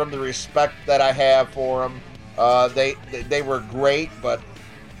from the respect that I have for them. They were great, but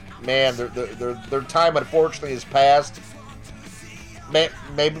man, their time unfortunately has passed.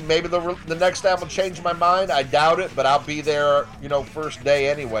 Maybe the next time will change my mind. I doubt it, but I'll be there, first day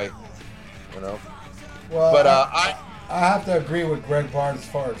anyway. Well, but I have to agree with Greg Barnes as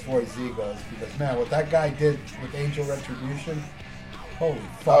far as Roy Z goes, because man, what that guy did with Angel Retribution, holy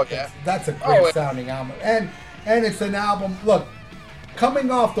fuck, that's a great sounding album, and it's an album. Look,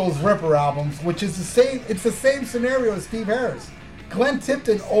 coming off those Ripper albums, which is the same, it's the same scenario as Steve Harris. Glenn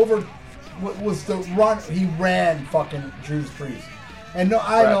Tipton was the run. He ran fucking Judas Priest. And no,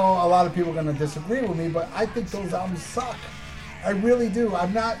 I know a lot of people are going to disagree with me, but I think those albums suck. I really do.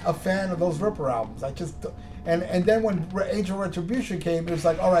 I'm not a fan of those Ripper albums. I just... And then when Age of Retribution came, it was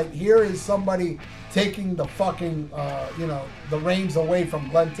like, all right, here is somebody taking the fucking, the reins away from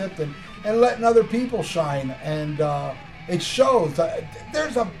Glenn Tipton and letting other people shine. And it shows.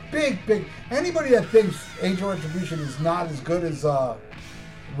 There's a big... Anybody that thinks Age of Retribution is not as good as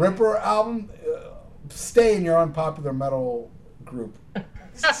Ripper album, stay in your unpopular metal group.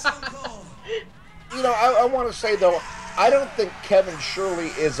 I want to say, though, I don't think Kevin Shirley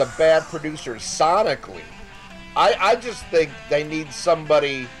is a bad producer sonically. I just think they need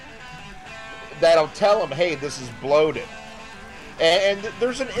somebody that'll tell them, hey, this is bloated. And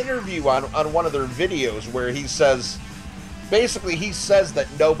there's an interview on one of their videos where he says that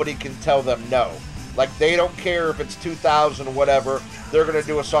nobody can tell them no. Like, they don't care if it's 2000 or whatever. They're going to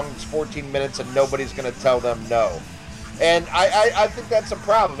do a song that's 14 minutes and nobody's going to tell them no. And I think that's a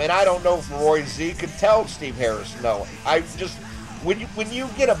problem. And I don't know if Roy Z could tell Steve Harris no. I just, when you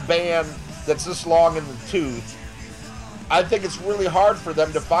get a band that's this long in the tooth, I think it's really hard for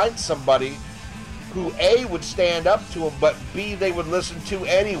them to find somebody who A, would stand up to him, but B, they would listen to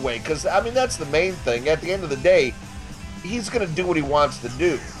anyway. Because, I mean, that's the main thing. At the end of the day, he's going to do what he wants to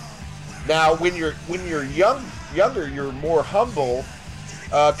do. Now, when you're younger, you're more humble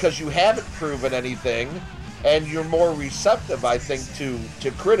because you haven't proven anything, and you're more receptive, I think,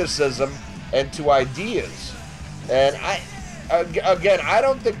 to criticism and to ideas. And I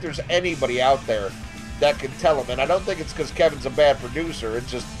don't think there's anybody out there that can tell him. And I don't think it's because Kevin's a bad producer. It's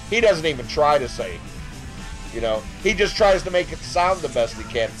just he doesn't even try to say it. He just tries to make it sound the best he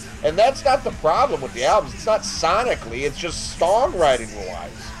can. And that's not the problem with the albums. It's not sonically. It's just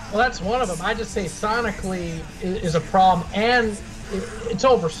songwriting-wise. Well, that's one of them. I just say sonically is a problem, and it's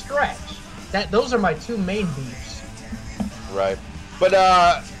overstretched. Those are my two main beefs. Right.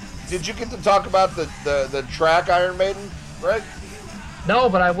 But did you get to talk about the track Iron Maiden, Greg? No,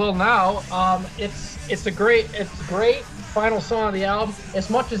 but I will now. It's a great final song of the album. As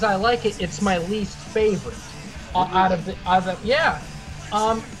much as I like it, it's my least favorite out of the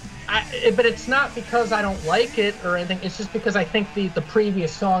but it's not because I don't like it or anything. It's just because I think the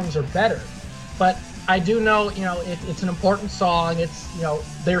previous songs are better. But I do know, it's an important song. It's,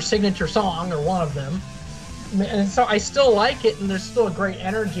 their signature song or one of them. And so I still like it, and there's still a great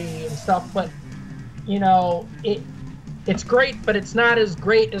energy and stuff. But, it's great, but it's not as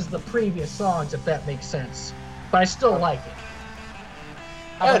great as the previous songs, if that makes sense. But I still like it.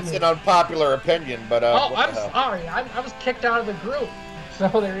 That's an unpopular opinion, but... I'm sorry. I was kicked out of the group. So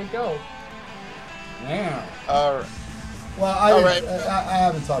there you go. Yeah. All right. Well, I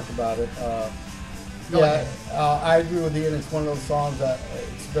haven't talked about it. I agree with Ian. It's one of those songs that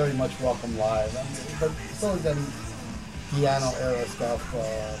it's very much welcome live. But so is any piano era stuff.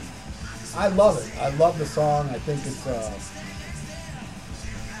 I love it. I love the song. I think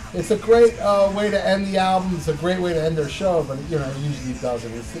it's a great way to end the album. It's a great way to end their show, but it usually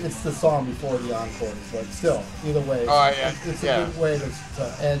doesn't. It's the song before the encore, but still, either way, it's a good way to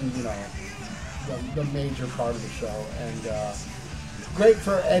end the major part of the show. And great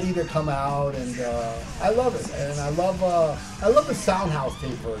for Eddie to come out, and I love it. And I love the Soundhouse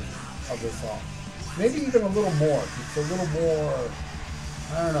tape version of this song. Maybe even a little more. It's a little more.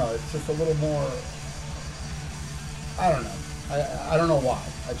 I don't know. It's just a little more. I don't know. I don't know why.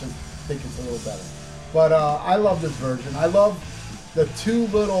 I just think it's a little better. But I love this version. I love the two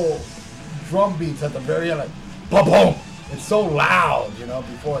little drum beats at the very end, like boom, boom. It's so loud,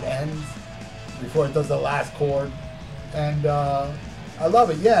 before it ends, before it does the last chord, and I love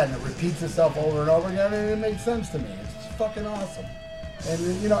it. Yeah, and it repeats itself over and over again, and it makes sense to me. It's just fucking awesome. And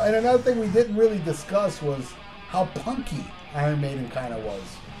and another thing we didn't really discuss was how punky Iron Maiden kind of was,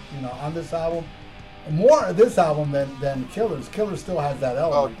 on this album. More of this album than Killers. Killers still has that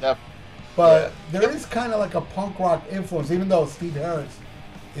element. Oh, definitely. But there is kind of like a punk rock influence, even though Steve Harris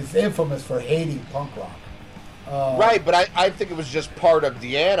is infamous for hating punk rock. Right, but I think it was just part of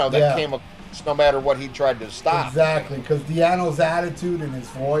Di'Anno that came up no matter what he tried to stop. Exactly, because Di'Anno's attitude and his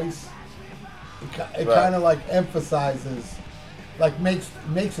voice, it kind of like emphasizes, like makes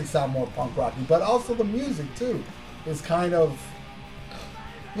it sound more punk rocky. But also the music too is kind of,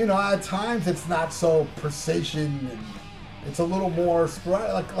 at times it's not so precision, and it's a little more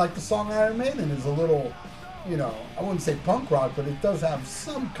sporadic. Like the song Iron Maiden is a little, I wouldn't say punk rock, but it does have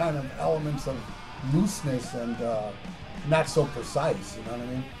some kind of elements of looseness and not so precise. You know what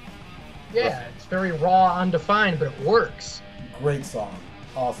I mean? Yeah, it's very raw, undefined, but it works. Great song,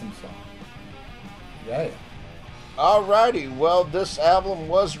 awesome song. Yeah. Alrighty, well, this album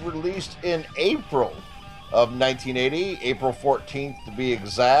was released in April of 1980, April 14th to be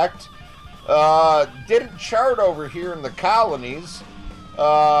exact. Didn't chart over here in the colonies,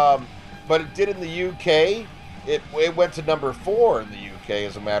 but it did in the UK. It went to number 4 in the UK,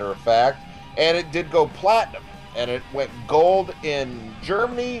 as a matter of fact, and it did go platinum. And it went gold in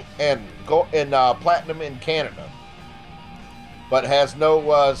Germany and platinum in Canada, but has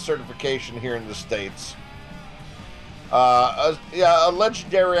no certification here in the States. A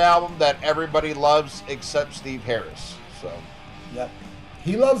legendary album that everybody loves except Steve Harris. So, yep,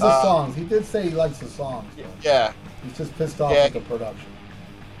 he loves the songs. He did say he likes the songs. Yeah, he's just pissed off with the production.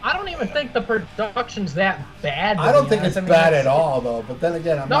 I don't even think the production's that bad. I don't think it's bad at all, though. But then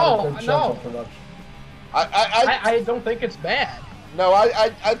again, I'm not a big chunk of production. I don't think it's bad. No,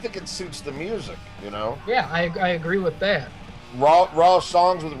 I think it suits the music, you know? Yeah, I agree with that. Raw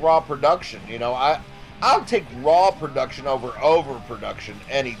songs with raw production, you know? I'll take raw production over production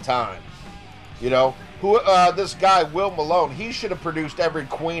anytime. You know? This guy, Will Malone, he should have produced every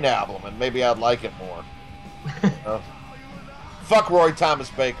Queen album, and maybe I'd like it more. Fuck Roy Thomas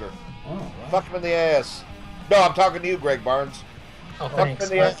Baker. Oh, wow. Fuck him in the ass. No, I'm talking to you, Greg Barnes. Oh, thanks.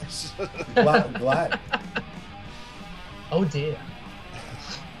 Glad. Oh dear.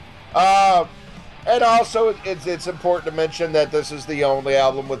 And also, it's important to mention that this is the only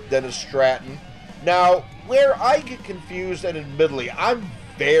album with Dennis Stratton. Now, where I get confused, and admittedly, I'm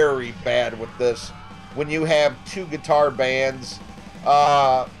very bad with this, when you have two guitar bands.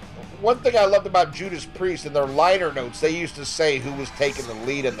 One thing I loved about Judas Priest, in their liner notes, they used to say who was taking the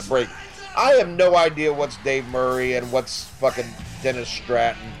lead in the break. I have no idea what's Dave Murray and what's fucking Dennis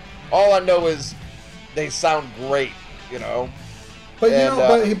Stratton. All I know is they sound great, you know. But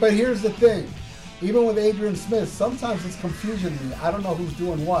but here's the thing. Even with Adrian Smith, sometimes it's confusion to me. I don't know who's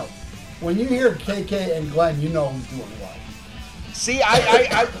doing what. When you hear KK and Glenn, you know who's doing what. See,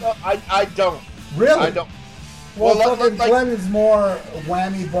 I don't. Really? I don't. Well, Glenn is more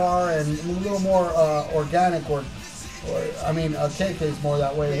whammy bar and a little more organic, KK is more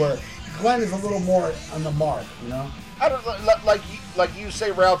that way. Where Glenn is a little more on the mark, you know. I don't like you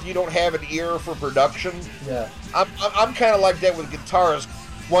say, Ralph. You don't have an ear for production. Yeah. I'm kind of like that with guitars,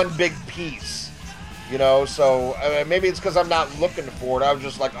 one big piece, you know. So maybe it's because I'm not looking for it. I was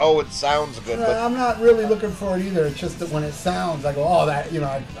just like, oh, it sounds good. But I'm not really looking for it either. It's just that when it sounds, I go, oh, that, you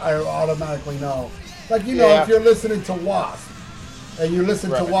know, I automatically know. Like, you know, if you're listening to Wasp and you listen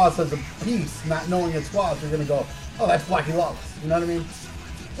to Wasp as a piece, not knowing it's Wasp, you're gonna go, oh, that's Blackie Lawless. You know what I mean?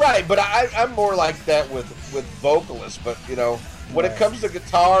 Right, but I'm more like that with vocalists. But, you know, when it comes to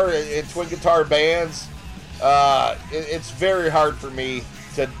guitar and twin guitar bands, it's very hard for me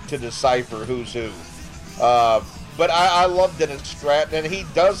to decipher who's who. But I love Dennis Stratton, and he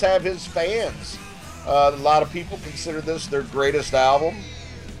does have his fans. A lot of people consider this their greatest album.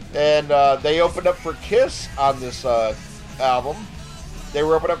 And they opened up for Kiss on this album. They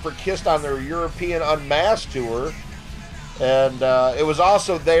were opened up for Kiss on their European Unmasked tour. And it was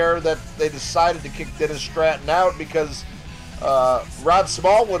also there that they decided to kick Dennis Stratton out because Rod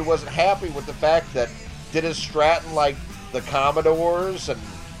Smallwood wasn't happy with the fact that Dennis Stratton liked the Commodores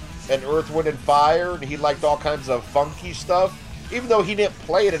and Earth, Wind, and Fire, and he liked all kinds of funky stuff. Even though he didn't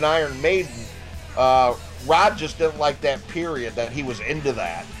play it in Iron Maiden, Rod just didn't like that period, that he was into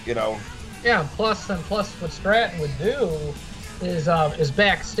that, you know. Yeah, plus what Stratton would do is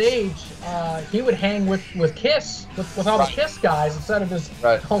backstage, he would hang with Kiss, with all the Kiss guys instead of his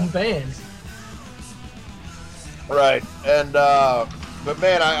home band. Right, and but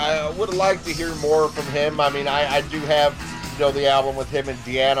man, I would have liked to hear more from him. I mean, I do have, you know, the album with him and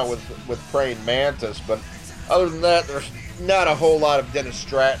Deanna with Praying Mantis, but other than that, there's not a whole lot of Dennis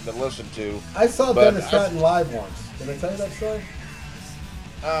Stratton to listen to. I saw Dennis Stratton live once. Did I tell you that story?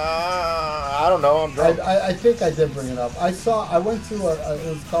 I don't know. I'm drunk. I think I did bring it up. I went to it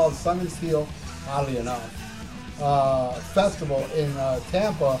was called Sun and Steel, oddly enough, festival in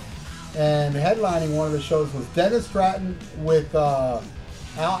Tampa, and headlining one of the shows was Dennis Stratton with Al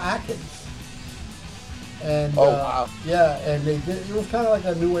Atkins. And wow. Yeah, and they did. It was kind of like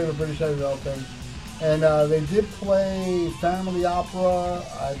a new wave of British heavy metal thing. And they did play Phantom of the Opera,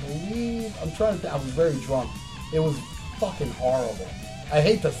 I believe. I'm trying to think. I was very drunk. It was fucking horrible. I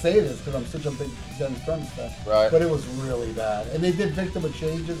hate to say this because I'm such a big Dennis Stratton fan. Right. But it was really bad. And they did Victim of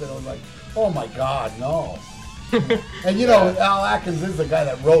Changes, and I was like, oh my God, no. And you know, Al Atkins is the guy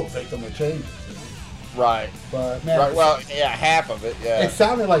that wrote Victim of Changes. You know? Right. But man, right. Well, yeah, half of it. Yeah. It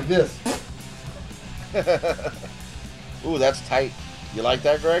sounded like this. Ooh, that's tight. You like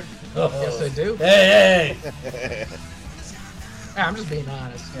that, Greg? Yes, I do. Hey! I'm just being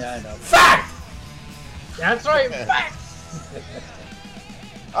honest. Yeah, I know. Fact! That's right. Facts.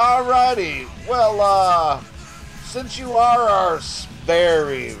 Alrighty. Well, since you are our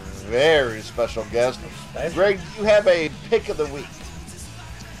very, very special guest, Greg, you have a pick of the week.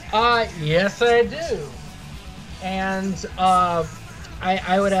 Yes, I do. And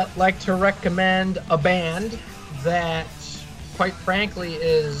I would like to recommend a band that, quite frankly,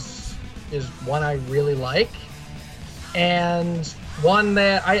 is one I really like, and one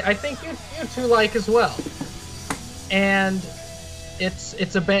that I think you two like as well. And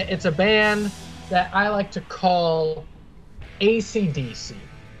it's a band that I like to call AC/DC.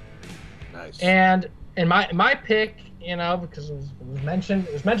 Nice. And my pick, because it was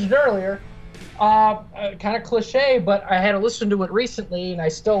mentioned earlier, kind of cliche, but I had to listen to it recently and I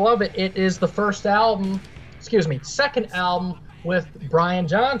still love it. It is the second album with Brian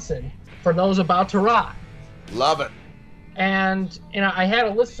Johnson, For Those About to Rock. Love it. And I had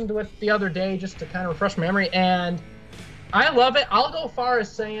to listen to it the other day just to kind of refresh my memory, and I love it. I'll go far as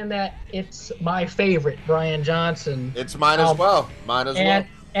saying that it's my favorite Brian Johnson. It's mine as well.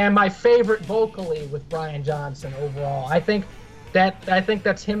 And my favorite vocally with Brian Johnson overall. I think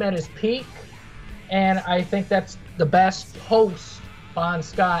that's him at his peak, and I think that's the best post Bon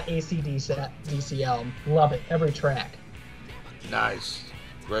Scott AC/DC album. Love it, every track. Nice.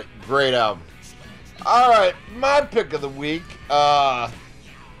 Great album. All right, my pick of the week, and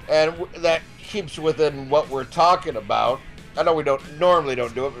that keeps within what we're talking about. I know we normally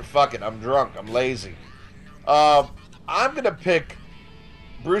don't do it, but fuck it, I'm drunk, I'm lazy. I'm gonna pick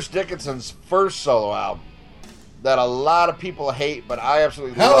Bruce Dickinson's first solo album that a lot of people hate, but I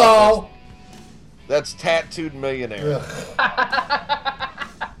absolutely love. That's Tattooed Millionaire.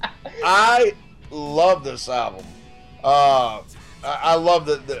 I love this album. I love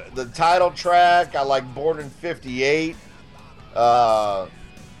the title track. I like Born in 58.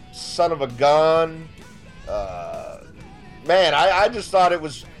 Son of a Gun. Man, I just thought it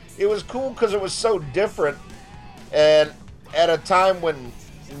was cool because it was so different, and at a time when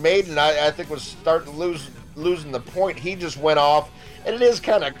Maiden, I think, was starting to losing the point. He just went off, and it is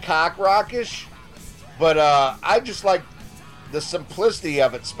kind of cock rockish, but I just like the simplicity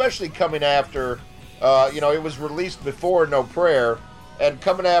of it, especially coming after, it was released before No Prayer, and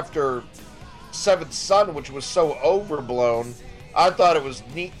coming after Seventh Son, which was so overblown. I thought it was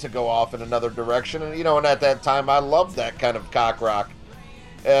neat to go off in another direction, and and at that time I loved that kind of cock rock,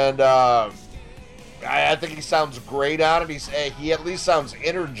 and I think he sounds great on it. He at least sounds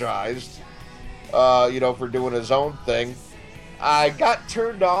energized, for doing his own thing. I got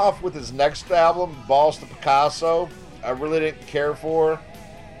turned off with his next album, Balls to Picasso. I really didn't care for,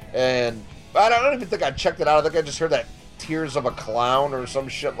 and I don't even think I checked it out. I think I just heard that Tears of a Clown or some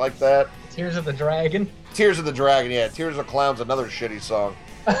shit like that. Tears of the Dragon? Tears of the Dragon, yeah. Tears of the Clown's another shitty song.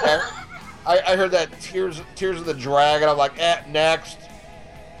 I heard that Tears of the Dragon. I'm like, next.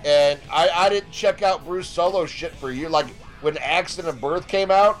 And I didn't check out Bruce solo shit for you. Like, when Accident of Birth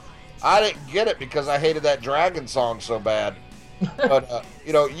came out, I didn't get it because I hated that Dragon song so bad. But,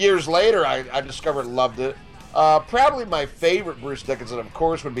 years later, I discovered and loved it. Probably my favorite Bruce Dickinson, of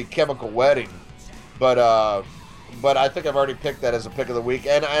course, would be Chemical Wedding. But I think I've already picked that as a pick of the week.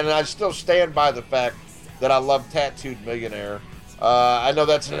 And I still stand by the fact that I love Tattooed Millionaire. I know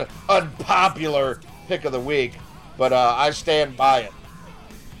that's an unpopular pick of the week, but I stand by it.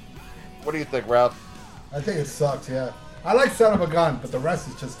 What do you think, Ralph? I think it sucks, yeah. I like Son of a Gun, but the rest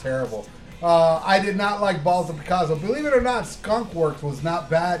is just terrible. I did not like Balls of Picasso. Believe it or not, Skunk Works was not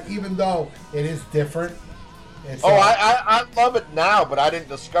bad, even though it is different. I love it now, but I didn't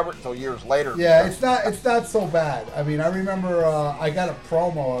discover it until years later. Yeah, it's not so bad. I mean, I remember I got a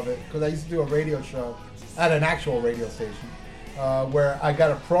promo of it because I used to do a radio show at an actual radio station where I got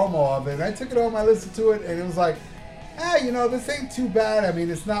a promo of it, and I took it home, I listened to it, and it was like, this ain't too bad. I mean,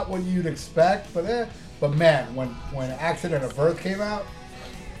 it's not what you'd expect, but man, when Accident of Birth came out,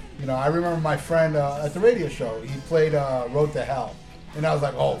 I remember my friend at the radio show, he played Road to Hell, and I was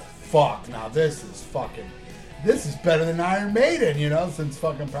like, oh fuck, now this is better than Iron Maiden, since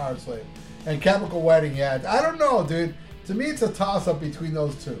fucking Power Slave. And Chemical Wedding, yeah. I don't know, dude. To me, it's a toss-up between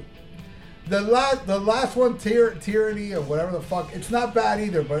those two. The last one, Tyranny or whatever the fuck, it's not bad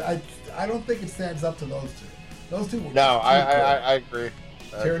either, but I don't think it stands up to those two. Those two were I agree.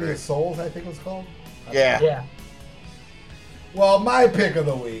 Tyranny of Souls, I think it was called. Yeah. Well, my pick of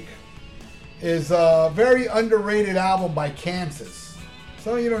the week is a very underrated album by Kansas.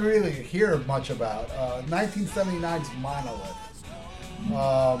 Something you don't really hear much about. 1979's Monolith.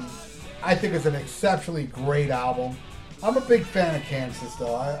 I think it's an exceptionally great album. I'm a big fan of Kansas,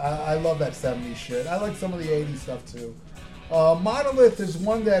 though. I love that 70s shit. I like some of the 80s stuff, too. Monolith is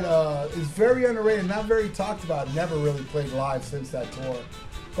one that is very underrated, not very talked about, never really played live since that tour.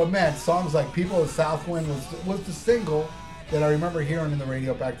 But man, songs like People of Southwind was the single that I remember hearing in the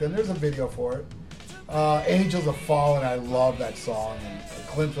radio back then. There's a video for it. Angels Have Fallen, I love that song. And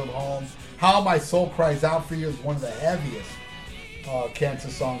A Glimpse of Home. How My Soul Cries Out For You is one of the heaviest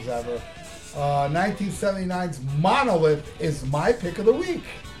Kansas songs ever. 1979's Monolith is my pick of the week.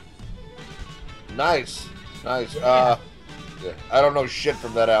 Nice. Yeah. I don't know shit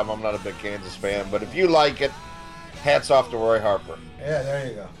from that album. I'm not a big Kansas fan, but if you like it, hats off to Roy Harper. Yeah, there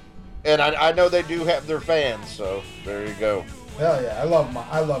you go. And I know they do have their fans, so there you go. Hell yeah, I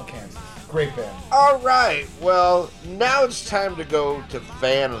love Kansas. Great band. All right, well, now it's time to go to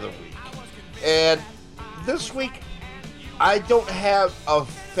Fan of the Week. And this week, I don't have a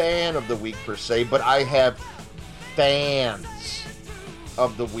Fan of the Week per se, but I have Fans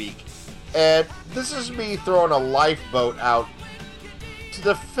of the Week. And this is me throwing a lifeboat out to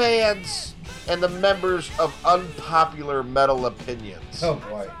the fans and the members of Unpopular Metal Opinions. Oh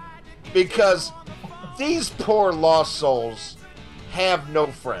boy. Because these poor lost souls have no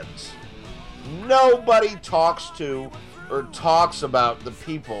friends. Nobody talks to or talks about the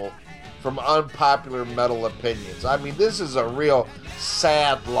people from Unpopular Metal Opinions. I mean, this is a real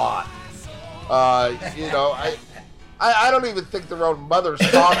sad lot. I don't even think their own mothers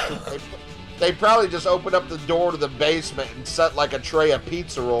talk to them. They probably just open up the door to the basement and set like a tray of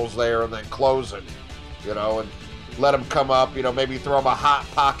pizza rolls there and then close it, and let them come up, maybe throw them a Hot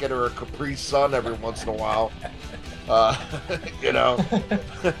Pocket or a Capri Sun every once in a while.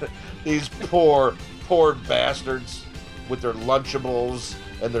 These poor bastards with their Lunchables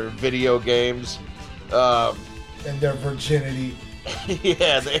and their video games. And their virginity.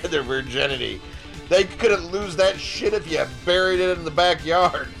 Yeah, they had their virginity. They couldn't lose that shit if you buried it in the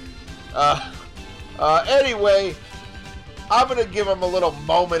backyard. Anyway, I'm going to give them a little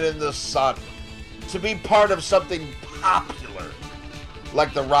moment in the sun to be part of something popular,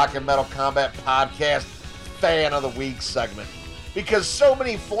 like the Rock and Metal Combat Podcast Fan of the Week segment. Because so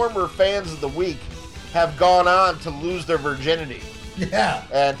many former fans of the week have gone on to lose their virginity. Yeah.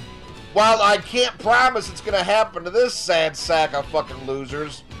 And while I can't promise it's going to happen to this sad sack of fucking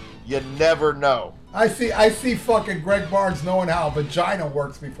losers, you never know. I see fucking Greg Barnes knowing how vagina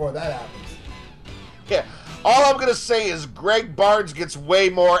works before that happens. Yeah. All I'm going to say is Greg Barnes gets way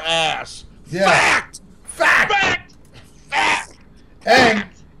more ass. Yeah. Fact! And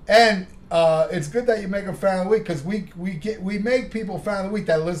it's good that you make a fan of the week, because we make people fan of the week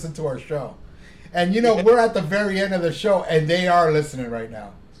that listen to our show. And we're at the very end of the show and they are listening right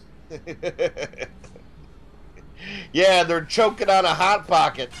now. Yeah, they're choking on a Hot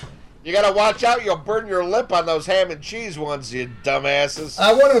Pocket. You gotta watch out, you'll burn your lip on those ham and cheese ones, you dumbasses.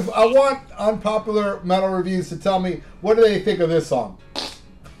 I want Unpopular Metal Reviews to tell me, what do they think of this song?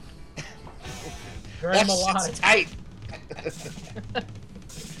 Very melodic. That's tight.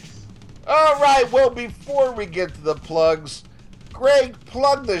 All right, well, before we get to the plugs, Greg,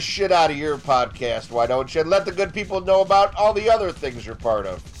 plug the shit out of your podcast, why don't you? And let the good people know about all the other things you're part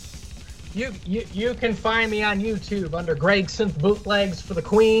of. You can find me on YouTube under Greg Synth Bootlegs for the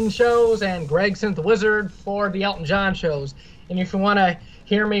Queen shows and Greg Synth Wizard for the Elton John shows. And if you want to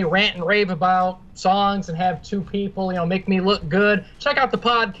hear me rant and rave about songs and have two people, make me look good, check out the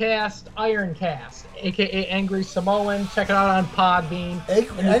podcast Ironcast, aka Angry Samoan. Check it out on Podbean. Wait,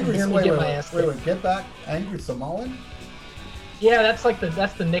 get back. Angry Samoan? Yeah, that's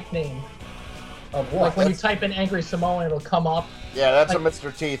the nickname. Of what? Like when you type in Angry Samoan, it'll come up. Yeah, that's a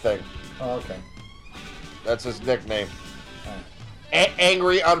Mr. T thing. Oh, okay. That's his nickname.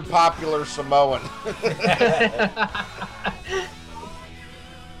 Angry Unpopular Samoan.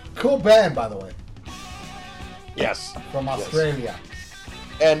 Cool band, by the way. Yes. From Australia. Yes.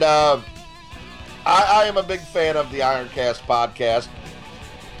 And I am a big fan of the Ironcast podcast.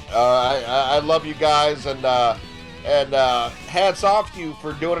 I love you guys, and hats off to you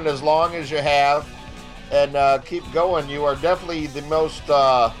for doing it as long as you have. And keep going. You are definitely the most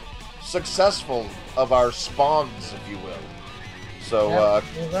successful of our spawns, if you will. So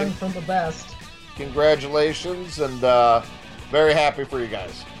you learn from the best. Congratulations, and very happy for you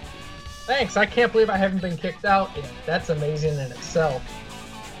guys. Thanks. I can't believe I haven't been kicked out yet. That's amazing in itself.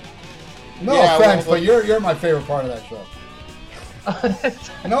 No offense, but you're my favorite part of that show.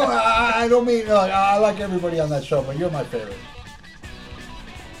 No, I don't mean I like everybody on that show, but you're my favorite.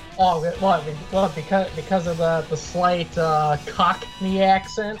 Oh, what? Because of the slight Cockney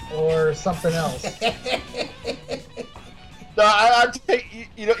accent or something else? No, I take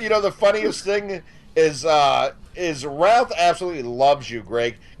the funniest thing is Ralph absolutely loves you,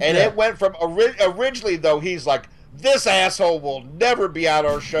 Greg, and it went from originally though he's like, this asshole will never be on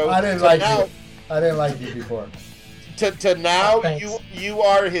our show. I didn't like you. I didn't like you before. To now, Thanks. you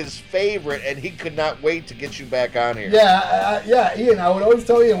are his favorite, and he could not wait to get you back on here. Yeah, Ian. I would always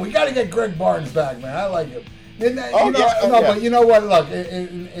tell Ian, we got to get Greg Barnes back, man. I like him. But you know what? Look,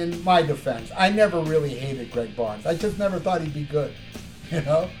 in my defense, I never really hated Greg Barnes. I just never thought he'd be good, you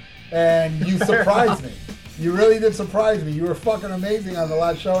know. And you surprised me. You really did surprise me. You were fucking amazing on the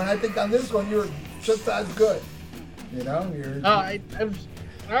last show, and I think on this one you were just as good. You know, I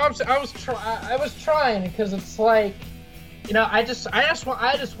was trying because it's like, you know, I just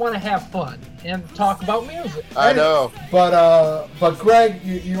want to have fun and talk about music. I know. But Greg,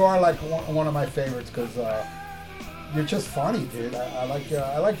 you are like one of my favorites because you're just funny, dude. I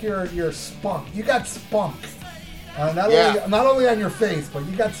like your spunk. You got spunk. Not only on your face, but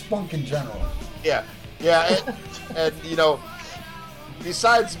you got spunk in general. Yeah, and you know,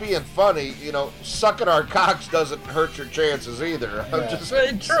 besides being funny, you know, sucking our cocks doesn't hurt your chances either.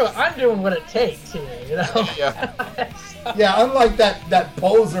 Yeah. True, I'm doing what it takes here, you know. Yeah. Yeah, unlike that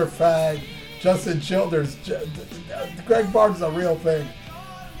poser fag, Justin Childers, Greg Barnes is a real thing.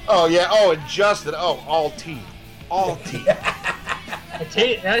 Oh yeah. Oh, and Justin. Oh, all teeth. All teeth.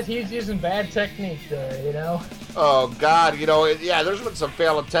 He's using bad technique there, you know. Oh God, you know, yeah. There's been some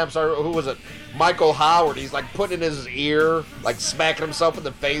failed attempts. Who was it? Michael Howard. He's like putting in his ear, like smacking himself in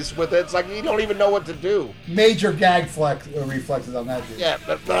the face with it. It's like you don't even know what to do. Major gag reflexes on that dude. Yeah,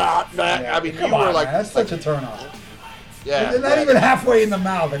 I mean, come you on, were like, man. That's such a turn off. Yeah, They're not even halfway in the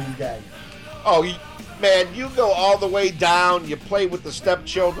mouth and he's gagging. Oh, man, you go all the way down. You play with the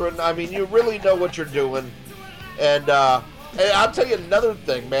stepchildren. I mean, you really know what you're doing. And I'll tell you another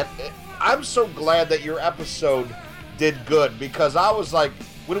thing, man. I'm so glad that your episode did good because I was like,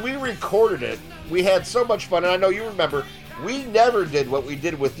 when we recorded it, we had so much fun. And I know you remember, we never did what we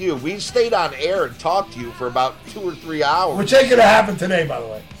did with you. We stayed on air and talked to you for about 2 or 3 hours. Which ain't gonna happen today, by the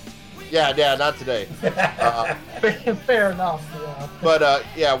way. Yeah, not today. Fair enough. Yeah. But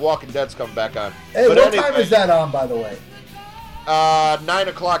yeah, Walking Dead's coming back on. Hey, but what time is that on, by the way? 9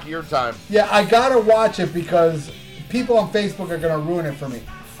 o'clock your time. Yeah, I gotta watch it because people on Facebook are gonna ruin it for me.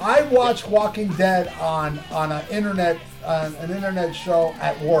 I watch Walking Dead on an internet show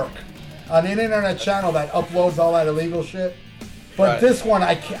at work, on an internet channel that uploads all that illegal shit. But Right. this one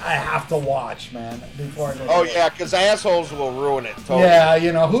I have to watch, man, before I go. Oh yeah, because assholes will ruin it. Totally. Yeah,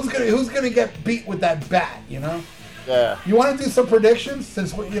 you know who's gonna get beat with that bat? You know. Yeah. You want to do some predictions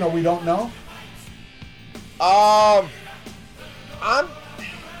since we don't know? Part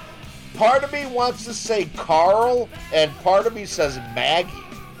of me wants to say Carl, and part of me says Maggie.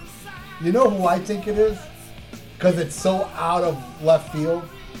 You know who I think it is? Because it's so out of left field,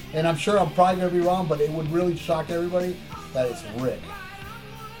 and I'm sure I'm probably gonna be wrong, but it would really shock everybody that it's Rick.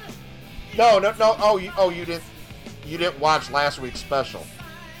 No. Oh, you didn't watch last week's special.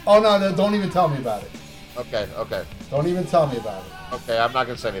 Oh no, don't even tell me about it. Okay. Don't even tell me about it. Okay, I'm not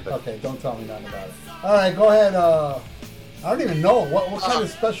gonna say anything. Okay, don't tell me nothing about it. All right, go ahead. I don't even know what kind of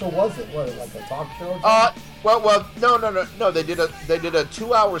special was it. What, like a talk show? Or something? No. They did a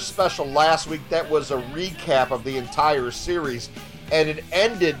 2-hour special last week that was a recap of the entire series, and it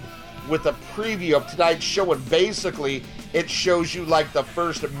ended with a preview of tonight's show. And basically, it shows you like the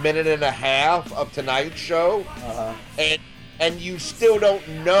first minute and a half of tonight's show, and you still don't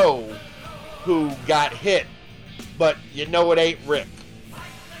know who got hit, but you know it ain't Rick.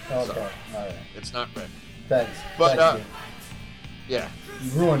 Okay, So, all right. It's not Rick. Thanks. But Thank you. yeah.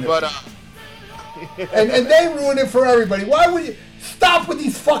 You ruined it. But and they ruined it for everybody. Why would you stop with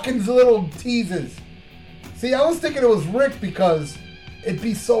these fucking little teases? See, I was thinking it was Rick because it'd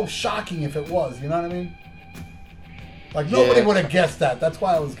be so shocking if it was. You know what I mean? Like nobody would have guessed that. That's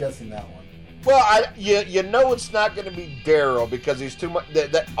why I was guessing that one. Well, you know it's not going to be Daryl because he's too much.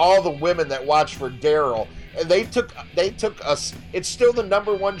 All the women that watch for Daryl, and they took us. It's still the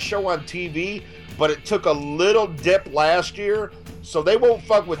 #1 show on TV, but it took a little dip last year, so they won't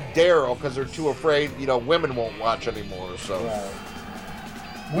fuck with Daryl because they're too afraid. You know, women won't watch anymore. So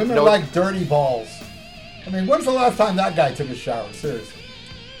Right. Women like dirty balls. I mean, when's the last time that guy took a shower? Seriously.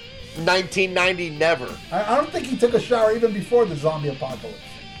 1990, never. I don't think he took a shower even before the zombie apocalypse.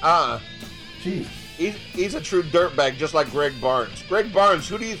 Jeez. He's a true dirtbag, just like Greg Barnes. Greg Barnes,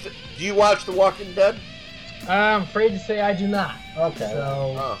 do you watch The Walking Dead? I'm afraid to say I do not. Okay.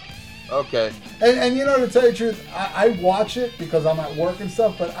 So, Okay. And you know, to tell you the truth, I watch it because I'm at work and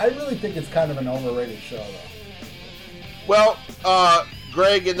stuff, but I really think it's kind of an overrated show, though. Well,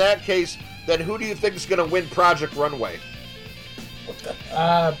 Greg, in that case, then who do you think is going to win Project Runway?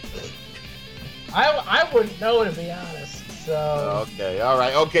 I wouldn't know, to be honest. So Okay, all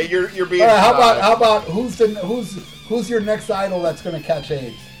right. Okay, you're being. All right, how about who's your next idol that's gonna catch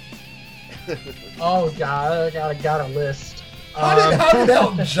AIDS? oh god, I got a list. How did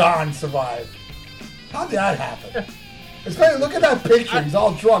Elton John survive? How did that happen? Especially look at that picture. He's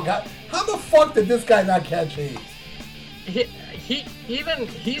all drunk. How the fuck did this guy not catch AIDS?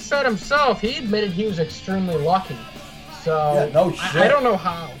 He said himself. He admitted he was extremely lucky. So Yeah, no shit. I don't know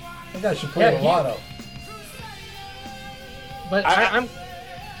how. That guy should play the lotto. But I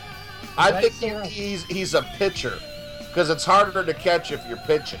Right, think Sarah? he's a pitcher because it's harder to catch if you're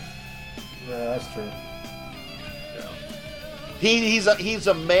pitching. Yeah, that's true. He's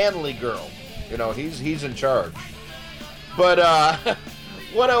a manly girl. You know, he's in charge. But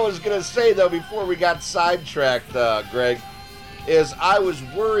what I was gonna say though before we got sidetracked, Greg, is I was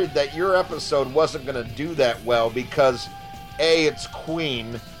worried that your episode wasn't gonna do that well because A, it's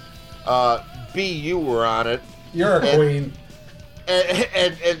Queen, B, you were on it, You're a queen.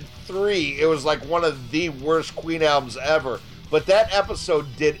 and 3, it was like one of the worst Queen albums ever. But that episode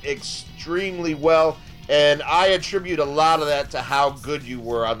did extremely well, and I attribute a lot of that to how good you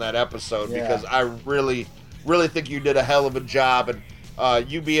were on that episode because I really, really think you did a hell of a job, and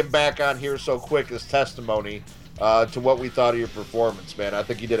you being back on here so quick is testimony to what we thought of your performance, man. I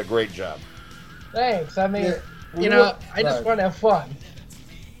think you did a great job. Thanks. I mean, Yeah, I just want to have fun.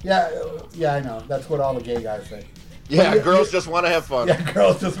 Yeah, I know. That's what all the gay guys say. Yeah, But girls just want to have fun. Yeah,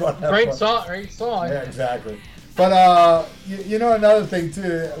 girls just want to have Great fun. song. Great song. Yeah, exactly. But you know another thing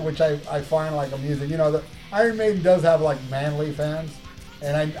too, which I find like amusing. You know, the Iron Maiden does have like manly fans,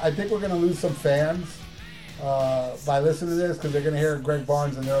 and I think we're gonna lose some fans by listening to this because they're gonna hear Greg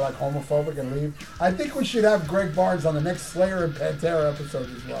Barnes and they're like homophobic and leave. I think we should have Greg Barnes on the next Slayer and Pantera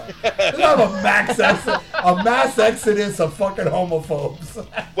episode as well. Let's have a mass exodus of fucking homophobes.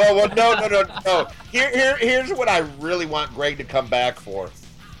 Well, no. Here's what I really want Greg to come back for,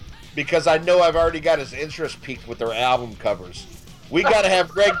 because I know I've already got his interest peaked with their album covers. We got to have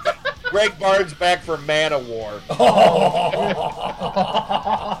Greg Barnes back for Manowar.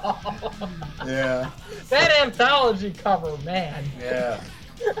 Yeah. That anthology cover, man. Yeah.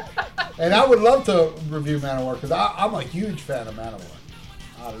 And I would love to review Manowar because I'm a huge fan of Manowar.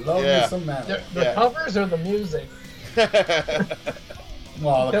 I love me some Manowar. The covers or the music?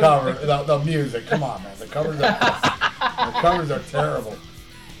 Well, the cover, the music. Come on, man. The covers are terrible.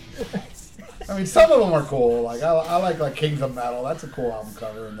 I mean, some of them are cool. Like I like Kings of Metal. That's a cool album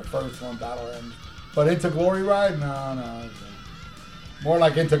cover. And the first one, Battle Hymns. But Into Glory Ride, no. More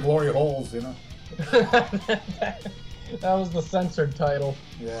like Into Glory Holes, you know. That was the censored title.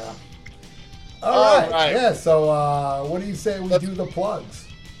 Yeah. All right. Yeah. So, what do you say we do the plugs?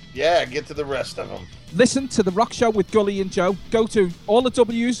 Yeah, get to the rest of them. Listen to The Rock Show with Gully and Joe. Go to all the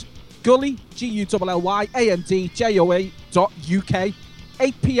W's, Gully, GULLYANDJOA.UK,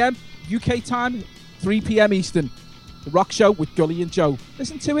 8 p.m. UK time, 3 p.m. Eastern. The Rock Show with Gully and Joe.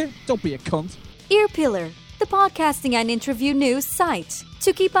 Listen to it. Don't be a cunt. Earpillar, the podcasting and interview news site.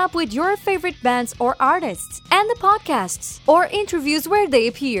 To keep up with your favorite bands or artists and the podcasts or interviews where they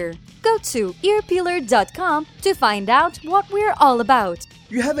appear, go to earpillar.com to find out what we're all about.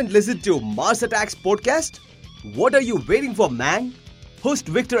 You haven't listened to Mars Attacks podcast? What are you waiting for, man? Host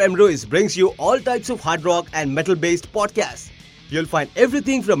Victor M. Ruiz brings you all types of hard rock and metal-based podcasts. You'll find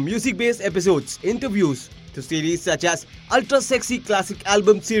everything from music-based episodes, interviews, to series such as Ultra Sexy Classic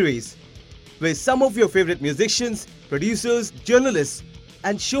Album Series, where some of your favorite musicians, producers, journalists,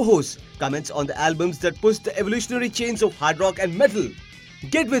 and show hosts comments on the albums that push the evolutionary chains of hard rock and metal.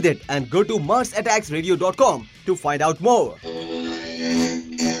 Get with it and go to MarsAttacksRadio.com to find out more.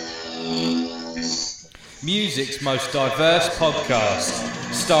 Music's most diverse podcast,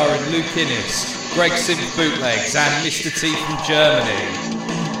 starring Luke Innes, Greg Synth Bootlegs, and Mr. T from Germany.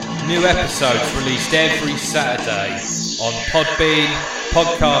 New episodes released every Saturday on Podbean,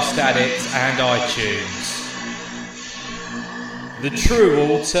 Podcast Addict, and iTunes. The true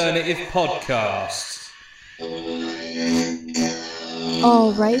alternative podcast.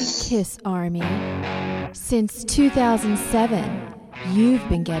 All right, Kiss Army. Since 2007, you've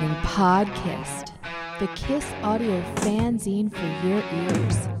been getting Podkissed, the Kiss audio fanzine for your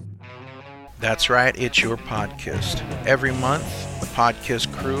ears. That's right, it's your Podkissed. Every month, the Podkiss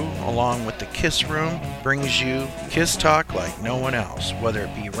crew, along with the Kiss Room, brings you Kiss talk like no one else, whether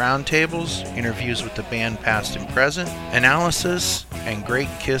it be roundtables, interviews with the band past and present, analysis, and great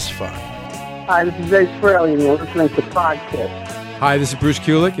Kiss fun. Hi, this is Ace Frehley, and you're listening to Podkiss. Hi, this is Bruce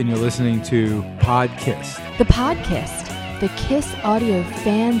Kulick, and you're listening to Podkissed. The Podkissed, the Kiss audio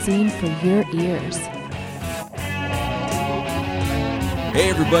fanzine for your ears. Hey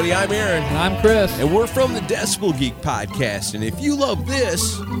everybody, I'm Aaron. And I'm Chris. And we're from the Decibel Geek Podcast. And if you love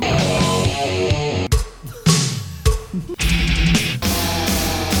this...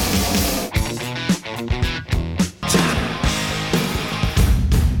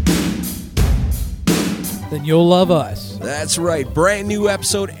 then you'll love us. That's right. Brand new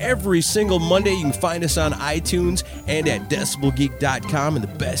episode every single Monday. You can find us on iTunes and at decibelgeek.com. And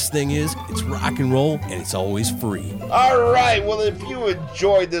the best thing is, it's rock and roll and it's always free. All right. Well, if you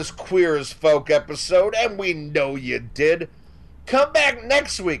enjoyed this Queer as Folk episode, and we know you did, come back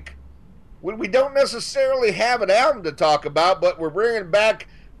next week. We don't necessarily have an album to talk about, but we're bringing back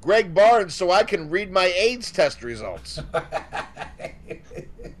Greg Barnes so I can read my AIDS test results.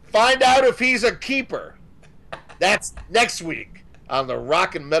 Find out if he's a keeper. That's next week on the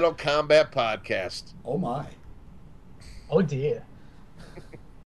Rock and Metal Combat Podcast. Oh, my. Oh, dear.